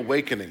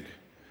reawakening,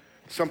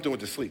 something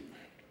went to sleep.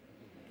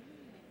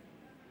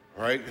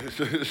 Right?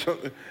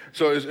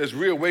 So it's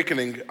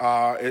reawakening,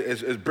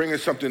 is bringing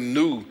something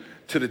new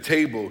to the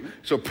table.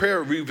 So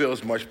prayer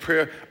reveals much.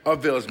 Prayer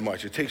avails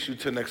much. It takes you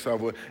to the next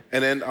level.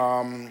 And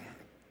then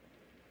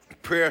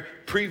prayer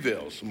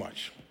prevails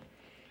much.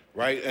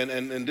 Right?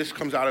 And this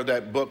comes out of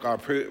that book, Our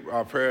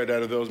Prayer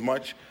That Avails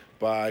Much,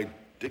 by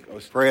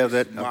Prayer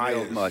That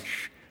Avails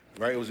Much.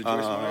 Right? Was it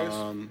Joyce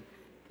Myers?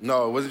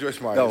 No, it wasn't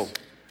Joyce Myers. No.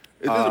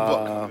 It is a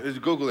book.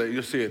 Just Google it.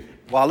 You'll see it.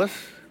 Wallace?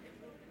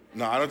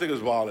 No, I don't think it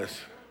was Wallace.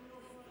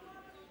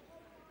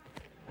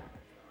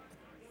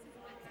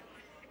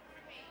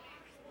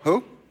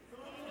 Who?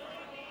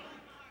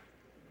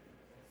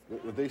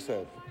 What they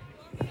said.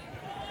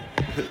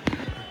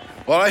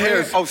 All I hear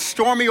is... Oh,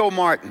 Stormy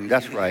O'Martin.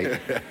 That's right.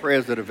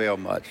 Prayers That Avail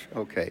Much.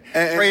 Okay.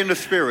 Pray in the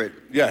Spirit.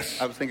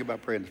 Yes. I was thinking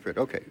about prayer in the Spirit.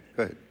 Okay,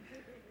 go ahead.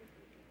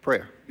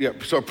 Prayer. Yeah,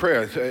 so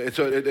prayer.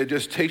 It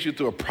just takes you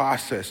through a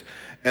process.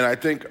 And I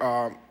think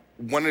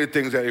one of the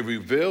things that it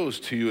reveals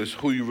to you is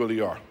who you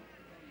really are.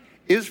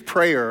 Is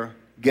prayer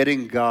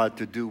getting God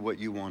to do what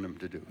you want him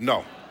to do?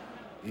 No.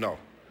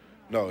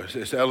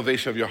 It's the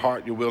elevation of your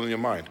heart, your will, and your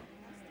mind.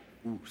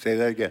 Ooh, say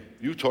that again.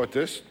 You taught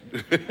this.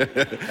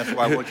 That's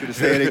why I want you to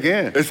say it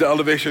again. It's the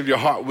elevation of your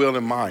heart, will,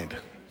 and mind.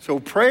 So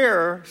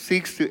prayer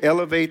seeks to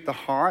elevate the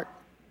heart,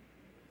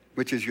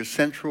 which is your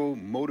central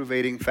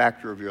motivating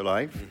factor of your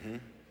life,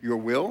 your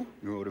will,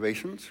 your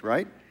motivations,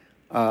 right?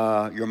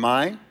 Your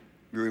mind,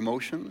 your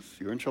emotions,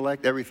 your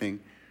intellect,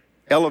 everything.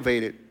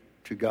 Elevate it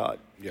to God.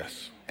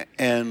 Yes.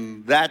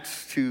 And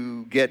that's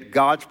to get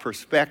God's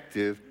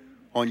perspective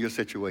on your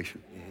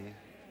situation.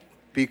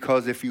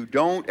 Because if you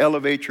don't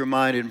elevate your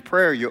mind in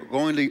prayer, you're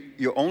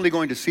only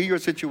going to see your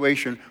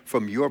situation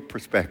from your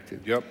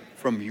perspective,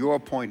 from your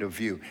point of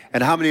view.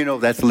 And how many know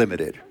that's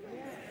limited?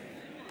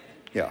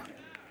 Yeah.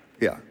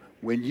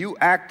 When you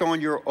act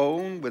on your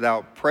own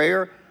without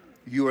prayer,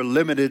 you are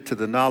limited to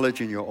the knowledge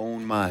in your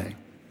own mind.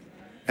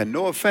 And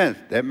no offense,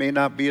 that may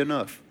not be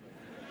enough.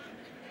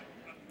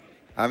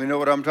 How many know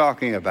what I'm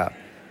talking about?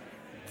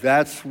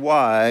 That's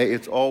why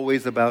it's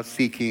always about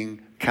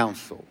seeking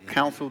counsel.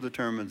 Counsel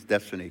determines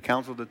destiny.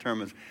 Counsel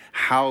determines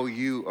how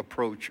you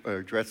approach or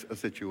address a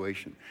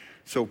situation.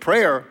 So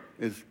prayer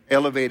is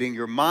elevating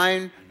your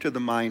mind to the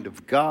mind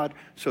of God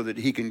so that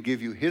he can give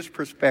you his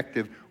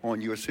perspective on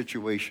your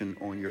situation,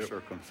 on your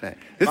circumstance.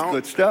 It's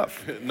good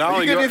stuff. Did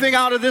you get anything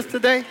out of this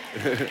today?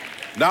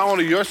 Not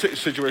only your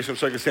situation or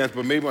circumstance,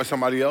 but maybe on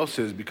somebody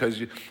else's,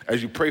 because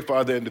as you pray for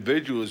other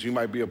individuals, you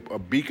might be a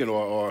beacon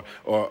or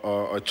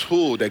a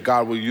tool that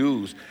God will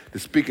use to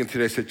speak into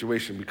their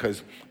situation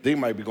because they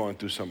might be going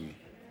through something.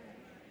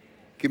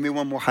 Give me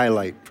one more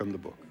highlight from the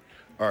book.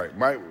 All right,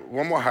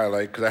 one more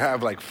highlight, because I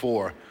have like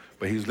 4,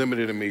 but he's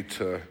limited me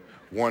to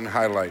one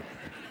highlight.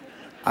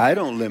 I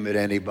don't limit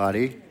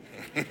anybody.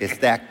 It's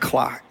that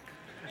clock.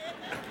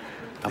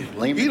 I'm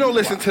blaming you. Don't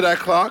listen to that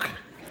clock.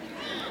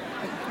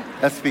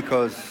 That's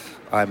because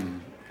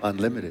I'm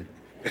unlimited.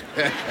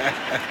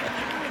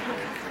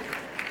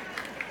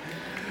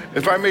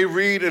 If I may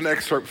read an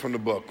excerpt from the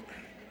book,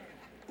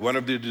 one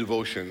of the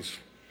devotions.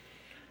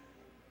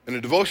 And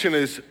the devotion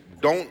is,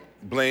 don't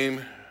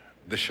blame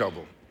the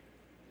shovel.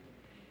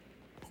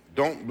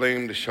 Don't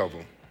blame the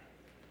shovel.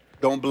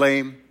 Don't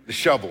blame the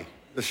shovel.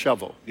 The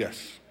shovel.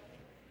 Yes.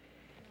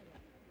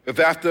 If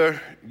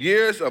after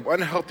years of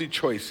unhealthy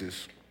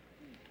choices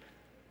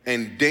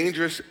and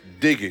dangerous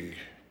digging,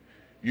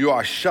 you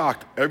are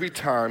shocked every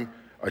time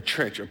a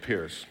trench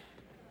appears.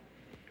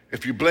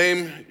 If you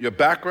blame your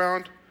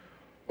background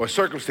or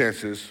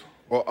circumstances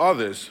or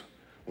others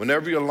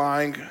whenever you're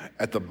lying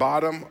at the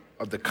bottom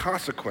of the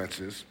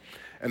consequences,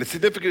 and the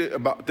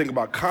significant thing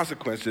about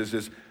consequences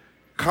is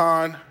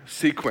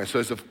consequence. So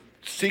it's a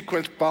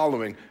sequence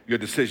following your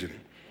decision.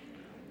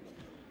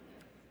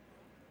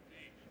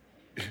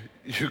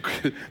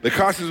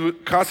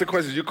 The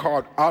consequences you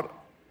carved out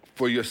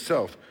for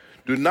yourself,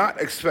 do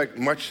not expect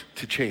much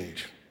to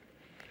change.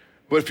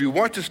 But if you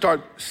want to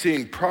start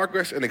seeing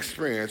progress and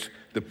experience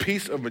the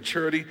peace of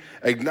maturity,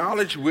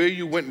 acknowledge where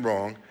you went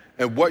wrong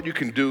and what you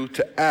can do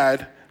to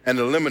add and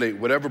eliminate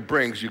whatever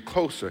brings you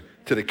closer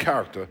to the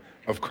character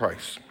of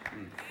Christ.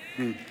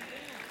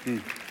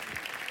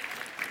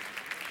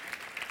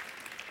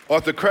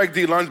 Author Craig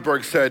D.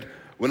 Lunsberg said,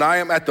 when I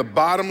am at the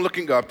bottom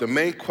looking up, the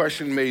main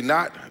question may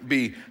not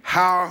be,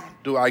 how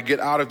do I get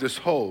out of this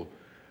hole?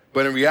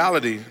 But in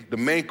reality, the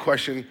main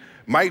question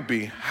might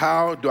be,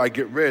 how do I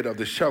get rid of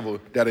the shovel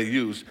that I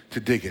use to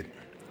dig it?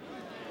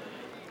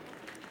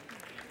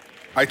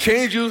 I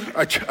challenge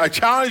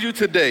you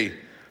today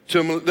to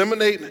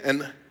eliminate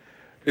and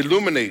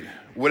illuminate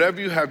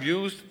whatever you have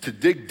used to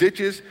dig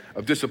ditches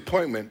of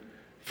disappointment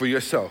for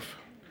yourself.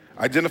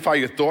 Identify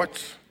your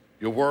thoughts,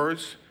 your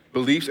words,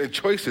 beliefs, and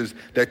choices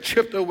that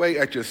chipped away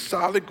at your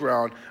solid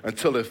ground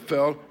until it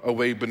fell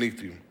away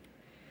beneath you.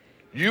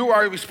 You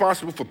are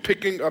responsible for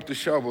picking up the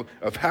shovel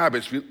of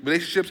habits,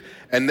 relationships,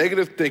 and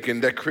negative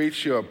thinking that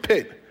creates you a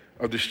pit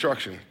of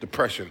destruction,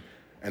 depression,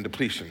 and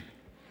depletion.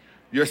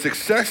 Your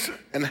success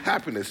and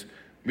happiness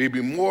may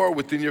be more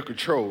within your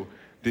control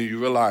than you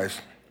realize.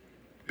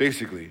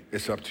 Basically,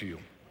 it's up to you.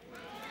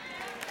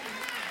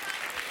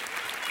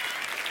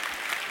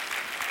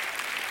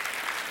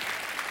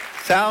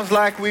 Sounds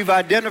like we've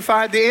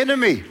identified the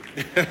enemy.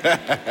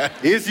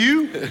 It's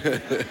you.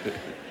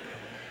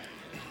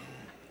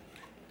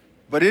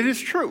 But it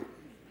is true,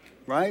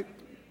 right?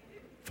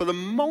 For the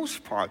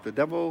most part, the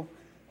devil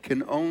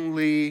can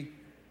only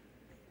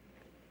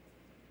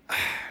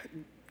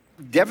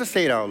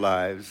devastate our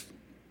lives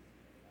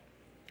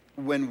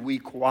when we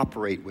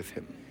cooperate with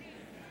him.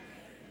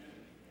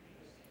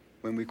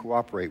 When we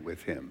cooperate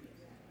with him.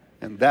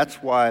 And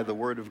that's why the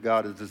Word of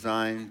God is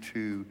designed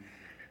to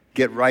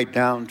get right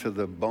down to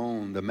the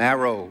bone, the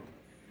marrow,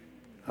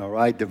 all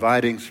right,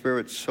 dividing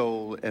spirit,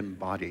 soul, and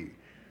body.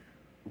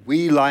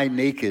 We lie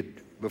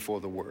naked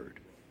before the Word.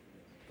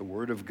 The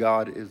Word of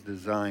God is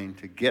designed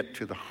to get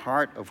to the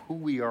heart of who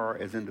we are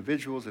as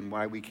individuals and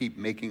why we keep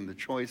making the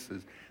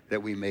choices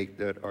that we make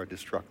that are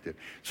destructive.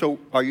 So,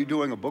 are you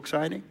doing a book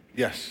signing?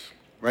 Yes.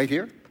 Right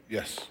here?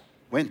 Yes.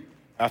 When?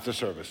 After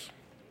service.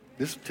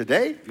 This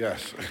today?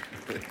 Yes.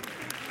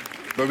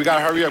 But we got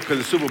to hurry up because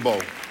it's Super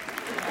Bowl.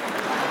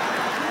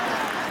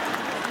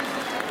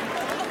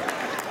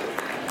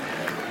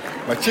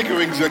 My chicken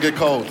wings are going to get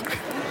cold.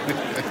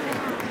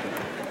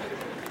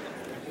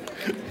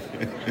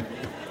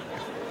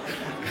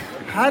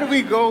 How do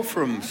we go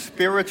from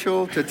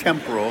spiritual to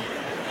temporal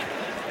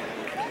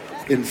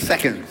in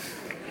seconds?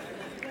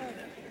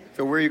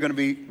 So where are you going to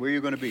be? Where are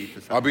you going to be?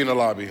 I'll be in the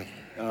lobby.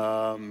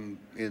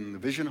 In the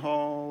Vision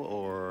Hall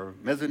or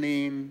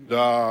mezzanine?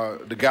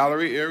 The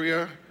gallery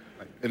area.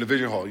 In the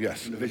Vision Hall,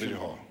 yes. In the Vision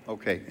Hall.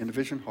 Okay, in the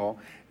Vision Hall.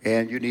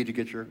 And you need to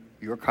get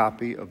your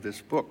copy of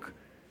this book.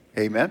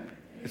 Amen?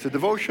 It's a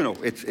devotional.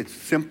 It's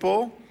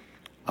simple.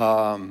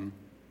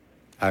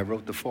 I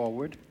wrote the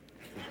foreword.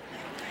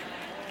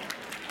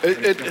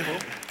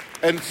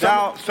 And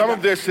some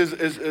of this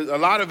is a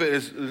lot of it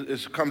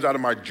is comes out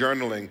of my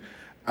journaling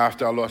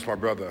after I lost my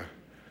brother,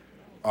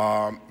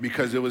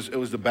 because it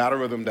was the battle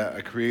rhythm that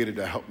I created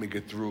that helped me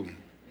get through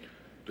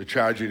the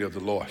tragedy of the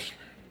loss.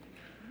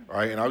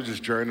 Right, and I was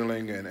just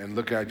journaling and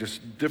looking at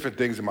just different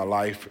things in my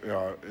life,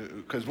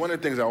 because one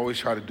of the things I always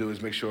try to do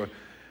is make sure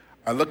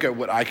I look at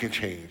what I can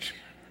change.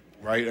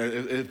 Right,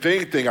 if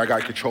anything I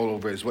got control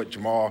over is what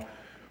Jamal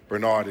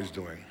Bernard is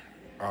doing.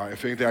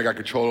 If anything I got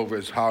control over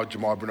is how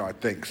Jamal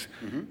Bernard thinks.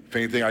 Mm-hmm. If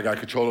anything I got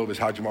control over is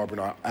how Jamal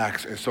Bernard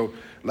acts. And so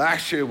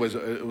last year was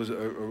a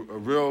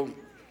real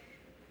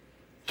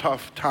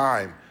tough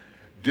time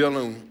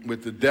dealing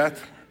with the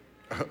death,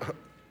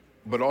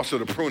 but also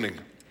the pruning.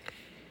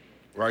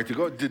 Right,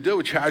 to deal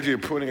with tragedy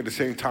and pruning at the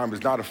same time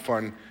is not a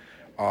fun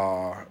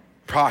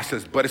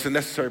process, but it's a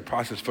necessary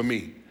process for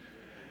me.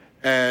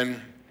 And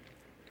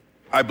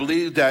I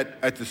believe that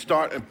at the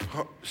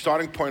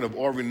starting point of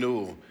all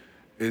renewal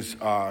is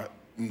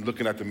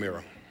looking at the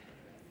mirror.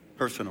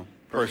 Personal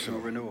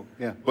renewal,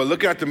 yeah. But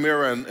looking at the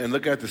mirror and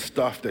looking at the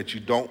stuff that you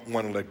don't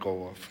want to let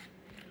go of.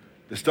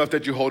 The stuff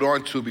that you hold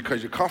on to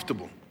because you're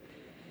comfortable.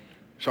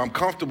 So I'm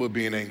comfortable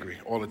being angry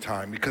all the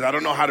time because I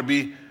don't know how to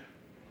be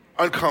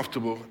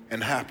uncomfortable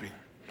and happy.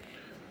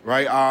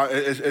 Right?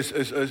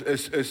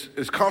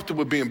 It's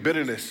comfortable being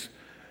bitterness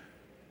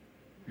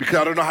because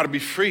I don't know how to be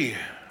free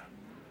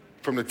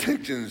from the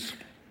tensions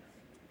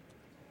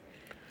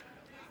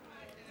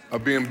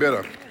of being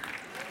bitter.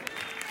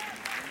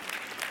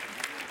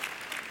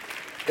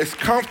 It's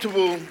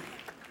comfortable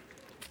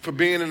for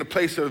being in a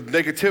place of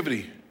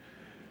negativity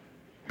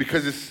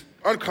because it's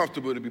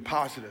uncomfortable to be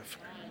positive.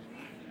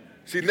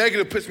 See,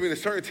 negative puts me in a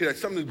certainty that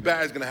something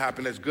bad is going to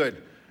happen that's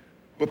good.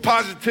 But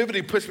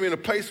positivity puts me in a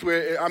place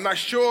where I'm not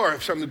sure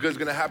if something good is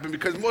going to happen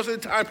because most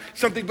of the time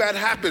something bad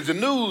happens. The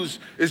news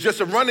is just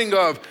a running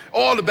of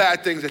all the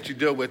bad things that you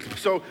deal with.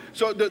 So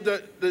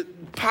the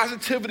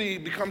positivity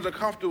becomes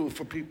uncomfortable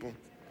for people.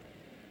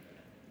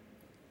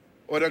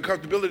 Or the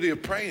uncomfortability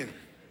of praying.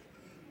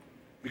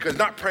 Because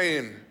not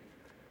praying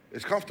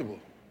is comfortable.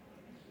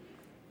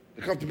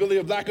 The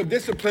comfortability of lack of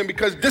discipline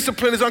because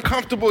discipline is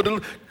uncomfortable.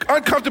 The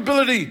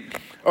uncomfortability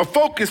of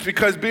focus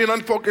because being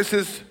unfocused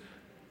is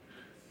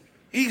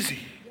easy.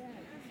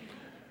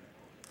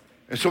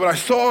 And so what I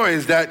saw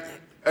is that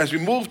as we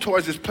move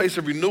towards this place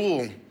of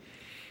renewal,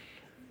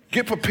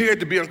 get prepared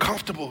to be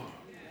uncomfortable.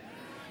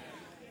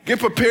 Get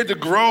prepared to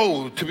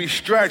grow, to be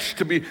stretched,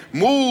 to be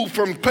moved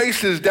from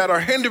places that are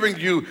hindering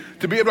you,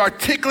 to be able to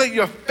articulate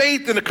your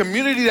faith in a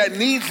community that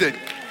needs it.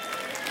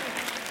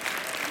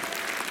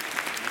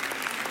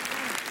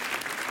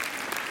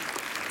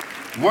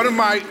 One of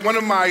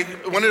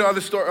the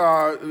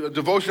other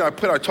devotions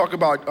I talk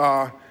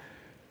about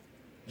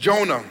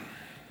Jonah.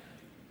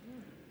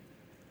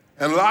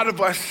 And a lot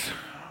of us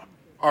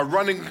are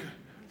running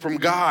from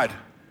God,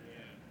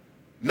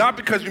 not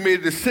because we made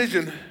a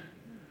decision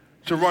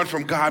to run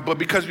from God, but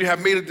because we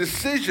have made a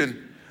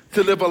decision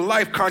to live a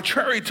life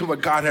contrary to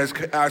what God has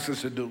asked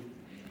us to do.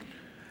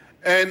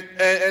 And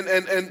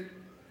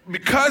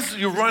because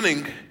you're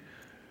running,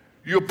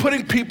 you're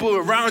putting people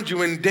around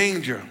you in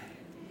danger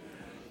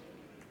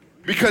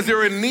because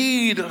they're in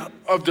need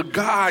of the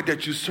God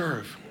that you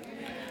serve.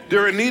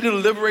 They're in need of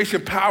the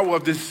liberation power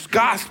of this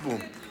gospel.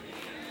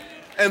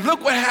 And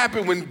look what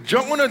happened when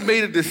Jonah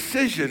made a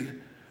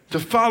decision to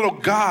follow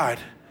God.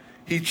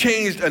 He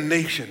changed a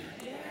nation.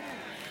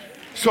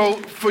 So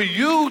for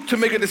you to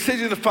make a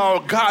decision to follow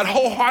God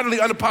wholeheartedly,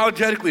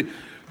 unapologetically,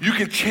 you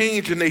can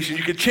change a nation.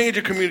 You can change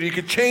a community. You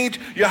can change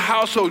your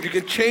household. You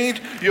can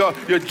change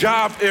your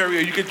job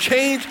area. You can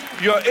change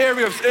your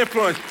area of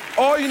influence.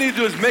 All you need to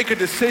do is make a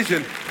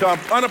decision to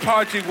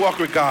unapologetically walk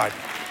with God.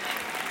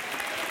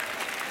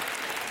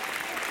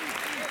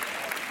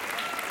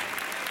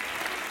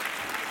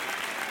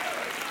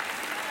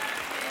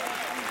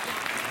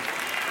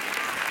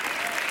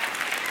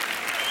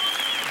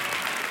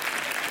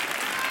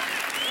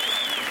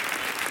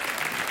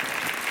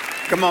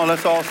 Come on,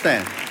 let's all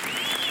stand.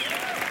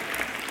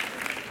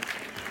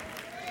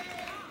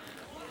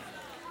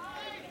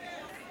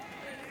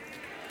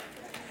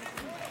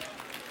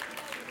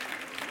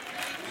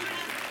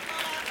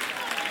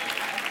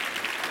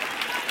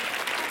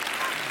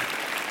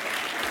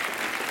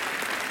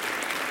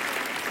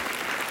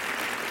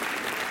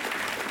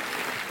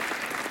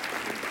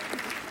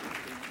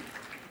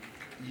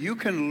 You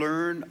can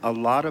learn a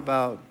lot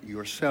about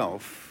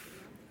yourself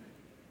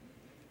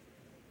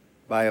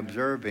by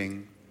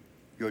observing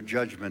your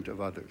judgment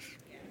of others.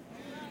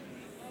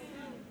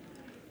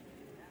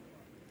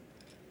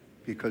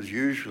 Because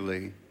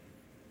usually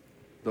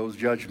those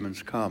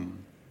judgments come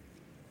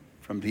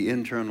from the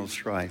internal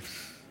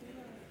strifes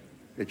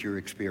that you're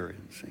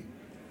experiencing.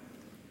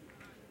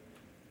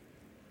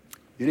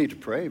 You need to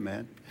pray,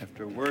 man,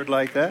 after a word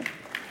like that.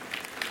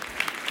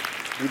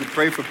 You need to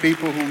pray for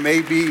people who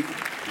may be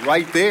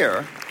right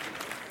there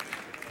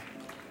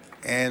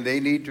and they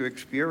need to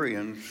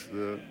experience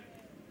the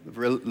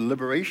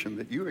liberation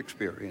that you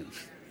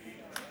experienced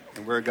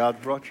and where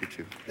God brought you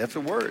to. That's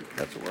a word.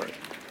 That's a word.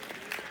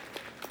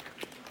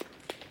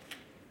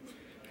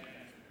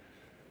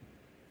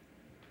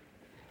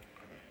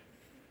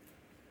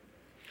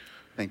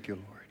 Thank you,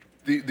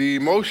 Lord. The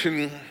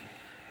emotion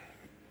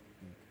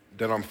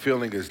that I'm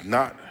feeling is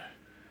not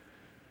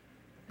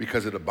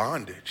because of the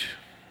bondage.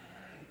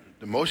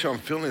 The emotion I'm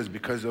feeling is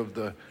because of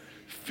the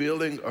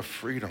feeling of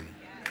freedom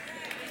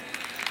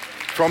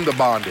from the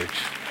bondage.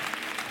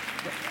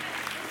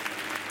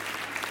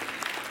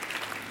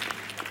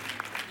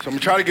 So I'm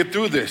trying to get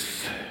through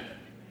this.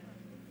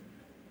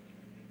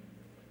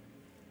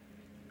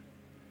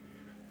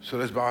 So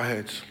let's bow our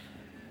heads.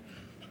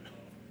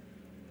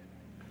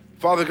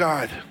 Father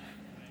God,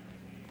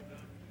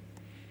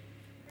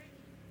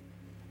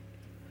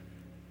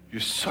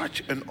 you're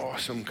such an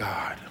awesome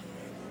God.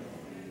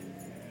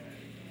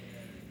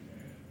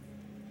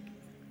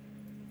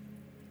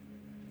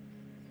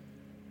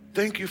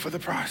 Thank you for the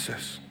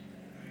process.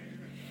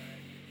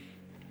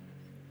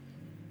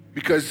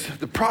 Because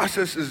the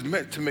process is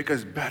meant to make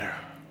us better.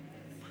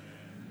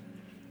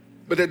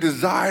 But that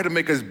desire to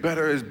make us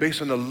better is based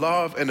on the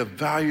love and the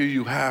value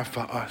you have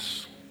for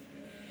us.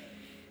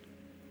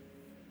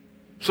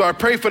 So I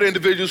pray for the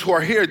individuals who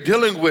are here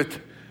dealing with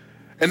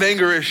an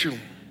anger issue.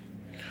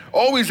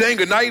 Always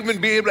anger, not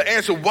even being able to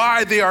answer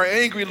why they are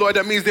angry, Lord.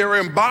 That means they are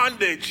in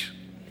bondage.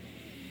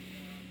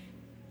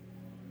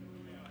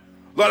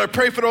 Lord, I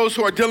pray for those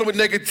who are dealing with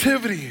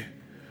negativity.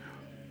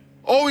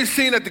 Always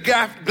seeing that the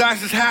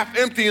glass is half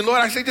empty. And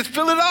Lord, I say, just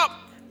fill it up.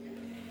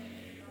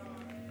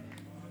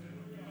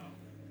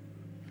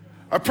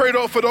 I pray,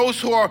 though, for those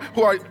who are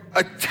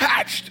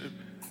attached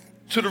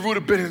to the root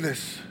of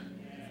bitterness.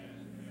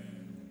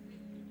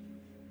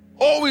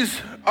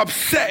 Always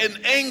upset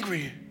and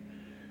angry.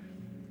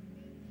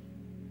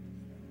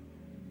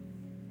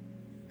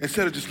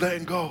 Instead of just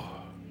letting go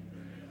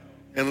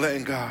and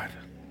letting God.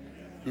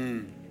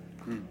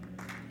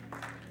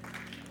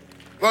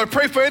 Lord, I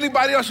pray for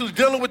anybody else who's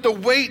dealing with the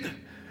weight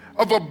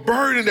of a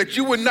burden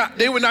that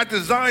they were not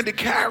designed to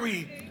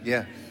carry.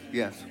 Yes,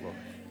 yes, Lord.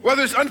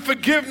 Whether it's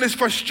unforgiveness,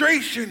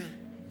 frustration,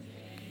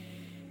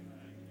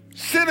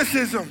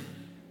 cynicism,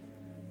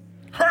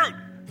 hurt,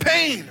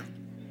 pain.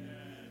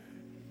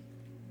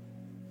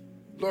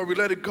 Lord, we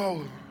let it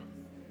go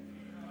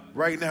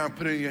right now and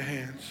put it in your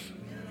hands.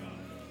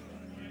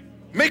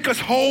 Make us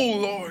whole,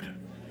 Lord,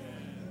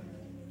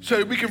 so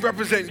that we can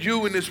represent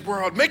you in this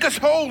world. Make us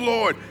whole,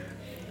 Lord,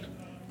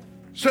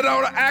 so that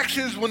our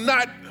actions will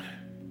not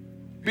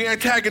be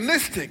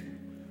antagonistic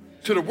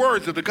to the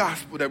words of the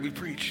gospel that we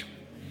preach.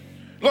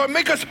 Lord,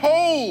 make us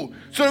whole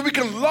so that we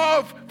can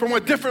love from a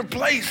different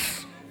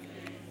place.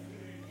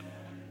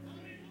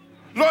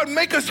 Lord,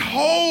 make us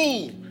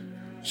whole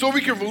so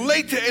we can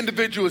relate to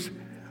individuals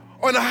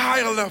on a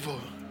higher level.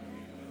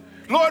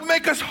 Lord,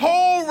 make us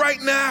whole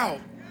right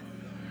now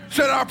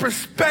so that our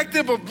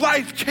perspective of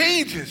life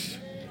changes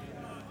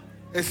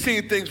and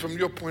seeing things from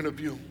your point of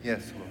view.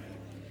 Yes, Lord.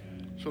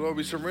 So, Lord,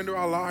 we surrender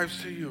our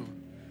lives to you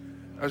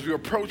as we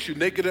approach you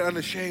naked and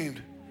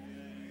unashamed.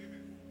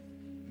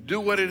 Do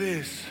what it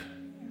is.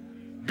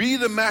 Be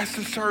the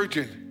master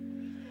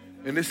surgeon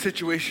in this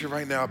situation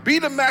right now. Be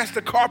the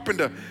master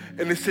carpenter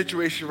in this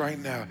situation right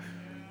now.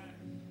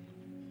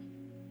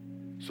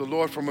 So,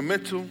 Lord, from a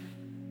mental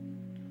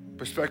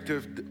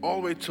perspective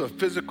all the way to a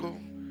physical,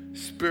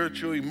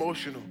 spiritual,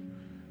 emotional,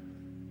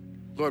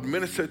 Lord,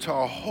 minister to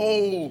our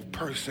whole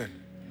person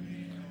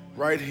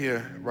right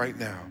here, right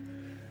now.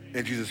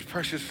 In Jesus'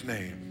 precious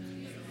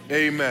name,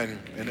 amen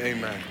and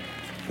amen.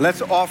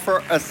 Let's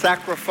offer a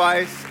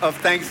sacrifice of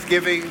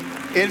thanksgiving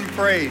in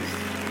praise.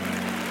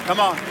 Come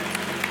on.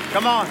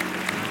 Come on.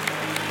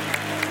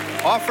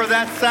 Offer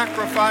that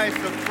sacrifice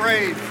of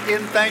praise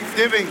in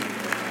thanksgiving.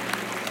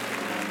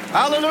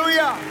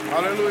 Hallelujah.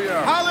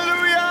 Hallelujah.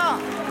 Hallelujah.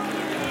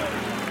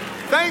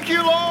 Thank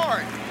you,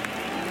 Lord.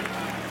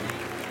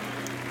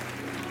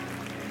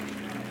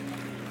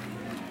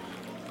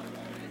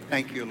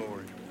 Thank you,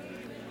 Lord.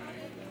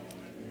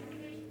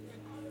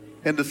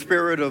 In the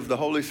spirit of the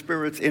Holy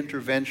Spirit's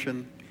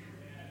intervention,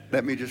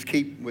 let me just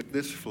keep with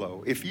this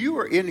flow. If you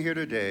are in here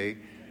today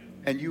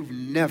and you've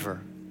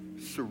never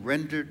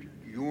surrendered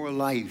your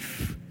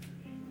life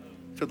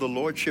to the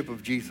Lordship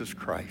of Jesus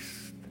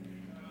Christ,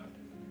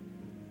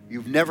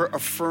 you've never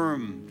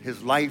affirmed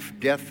his life,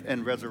 death,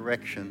 and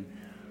resurrection,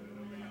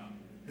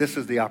 this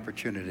is the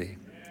opportunity.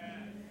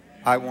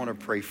 I want to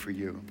pray for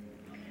you.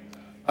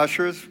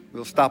 Ushers,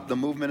 we'll stop the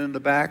movement in the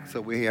back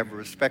so we have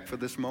respect for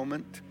this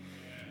moment.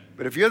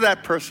 But if you're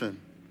that person,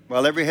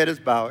 while every head is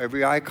bowed,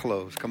 every eye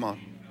closed, come on.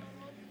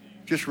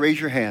 Just raise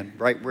your hand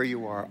right where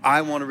you are.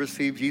 I want to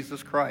receive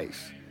Jesus Christ.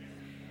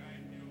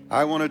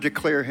 I want to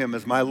declare him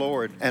as my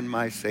Lord and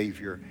my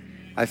Savior.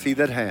 I see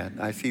that hand.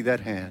 I see that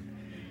hand.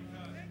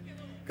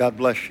 God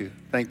bless you.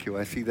 Thank you.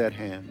 I see that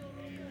hand.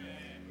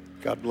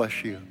 God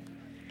bless you.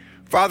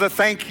 Father,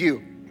 thank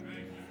you.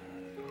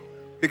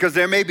 Because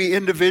there may be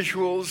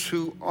individuals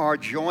who are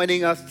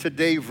joining us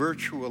today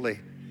virtually.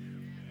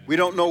 We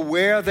don't know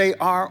where they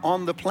are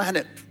on the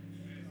planet,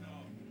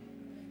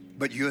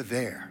 but you're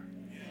there.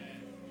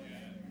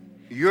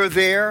 You're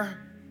there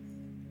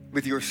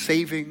with your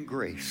saving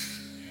grace.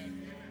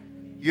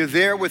 You're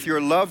there with your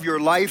love, your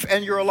life,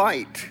 and your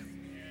light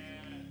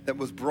that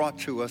was brought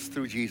to us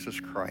through Jesus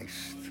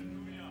Christ.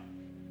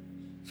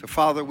 So,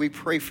 Father, we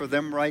pray for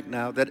them right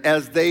now that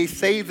as they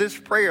say this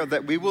prayer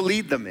that we will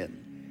lead them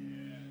in,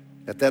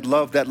 that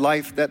love, that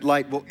life, that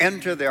light will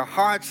enter their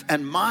hearts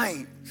and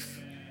minds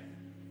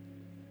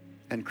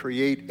and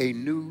create a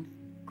new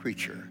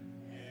creature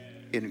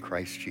in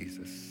Christ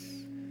Jesus.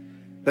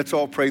 Let's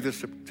all pray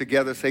this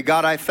together. Say,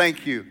 God, I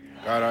thank you.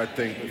 God, I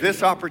thank you.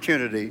 This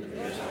opportunity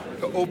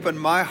to open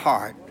my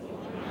heart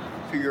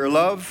to your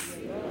love,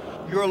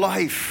 your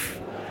life,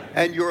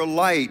 and your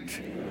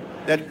light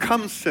that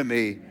comes to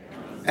me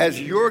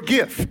as your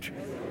gift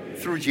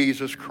through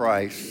Jesus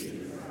Christ.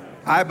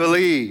 I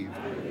believe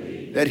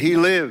that he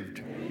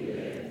lived,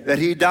 that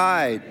he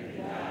died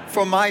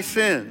for my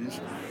sins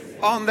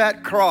on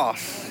that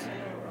cross,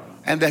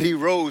 and that he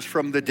rose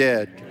from the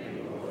dead.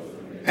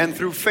 And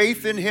through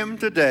faith in him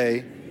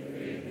today,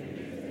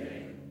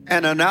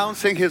 and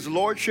announcing his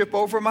lordship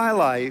over my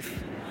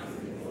life,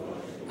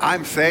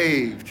 I'm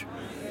saved.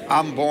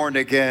 I'm born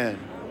again.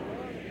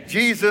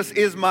 Jesus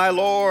is my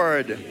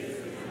Lord.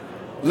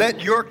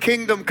 Let your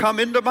kingdom come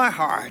into my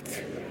heart.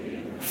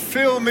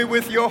 Fill me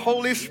with your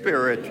Holy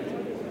Spirit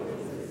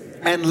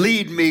and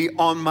lead me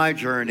on my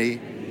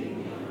journey.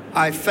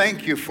 I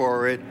thank you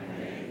for it.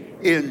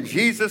 In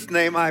Jesus'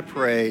 name I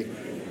pray.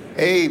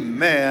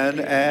 Amen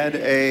and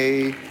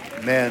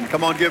amen.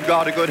 Come on, give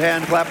God a good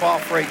hand clap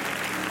offering.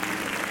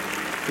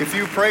 If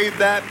you prayed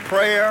that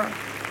prayer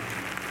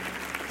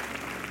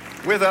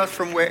with us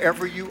from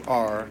wherever you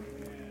are,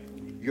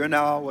 you're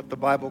now what the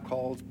Bible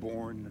calls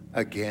born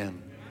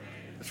again.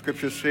 The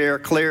scriptures say are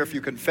clear. If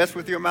you confess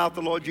with your mouth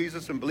the Lord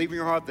Jesus and believe in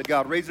your heart that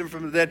God raised him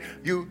from the dead,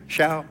 you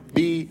shall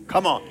be,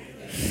 come on,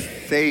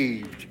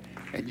 saved.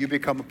 And you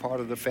become a part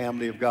of the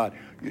family of God.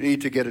 You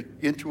need to get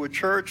into a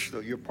church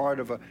so you're part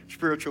of a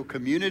spiritual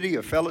community,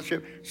 a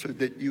fellowship, so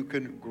that you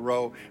can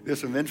grow.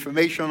 There's some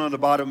information on the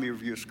bottom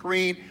of your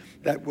screen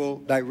that will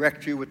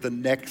direct you with the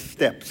next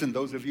steps. And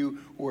those of you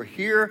who are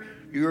here,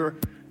 you're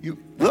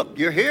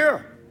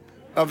here.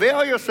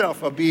 Avail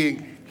yourself of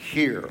being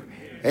here.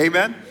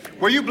 Amen.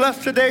 Were you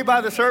blessed today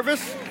by the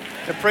service,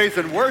 the praise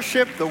and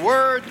worship, the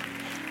word,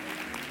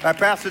 by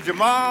Pastor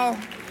Jamal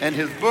and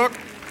his book?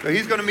 So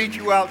he's going to meet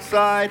you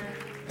outside.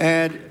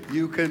 and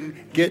you can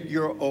get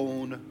your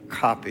own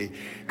copy.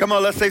 Come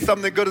on, let's say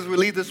something good as we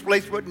leave this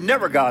place with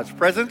never God's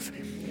presence.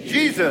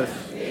 Jesus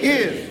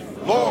is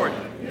Lord,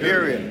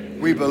 period.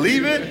 We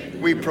believe it,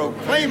 we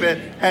proclaim it,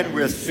 and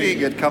we're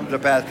seeing it come to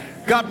pass.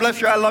 God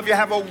bless you. I love you.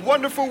 Have a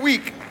wonderful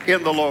week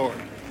in the Lord.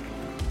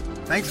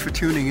 Thanks for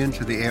tuning in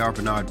to the A.R.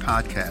 Bernard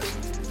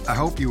Podcast. I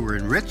hope you were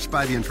enriched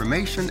by the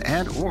information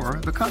and or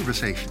the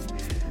conversation.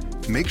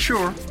 Make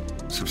sure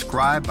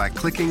subscribe by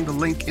clicking the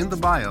link in the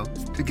bio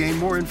to gain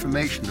more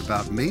information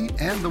about me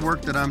and the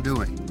work that I'm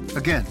doing.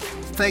 Again,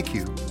 thank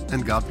you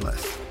and God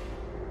bless.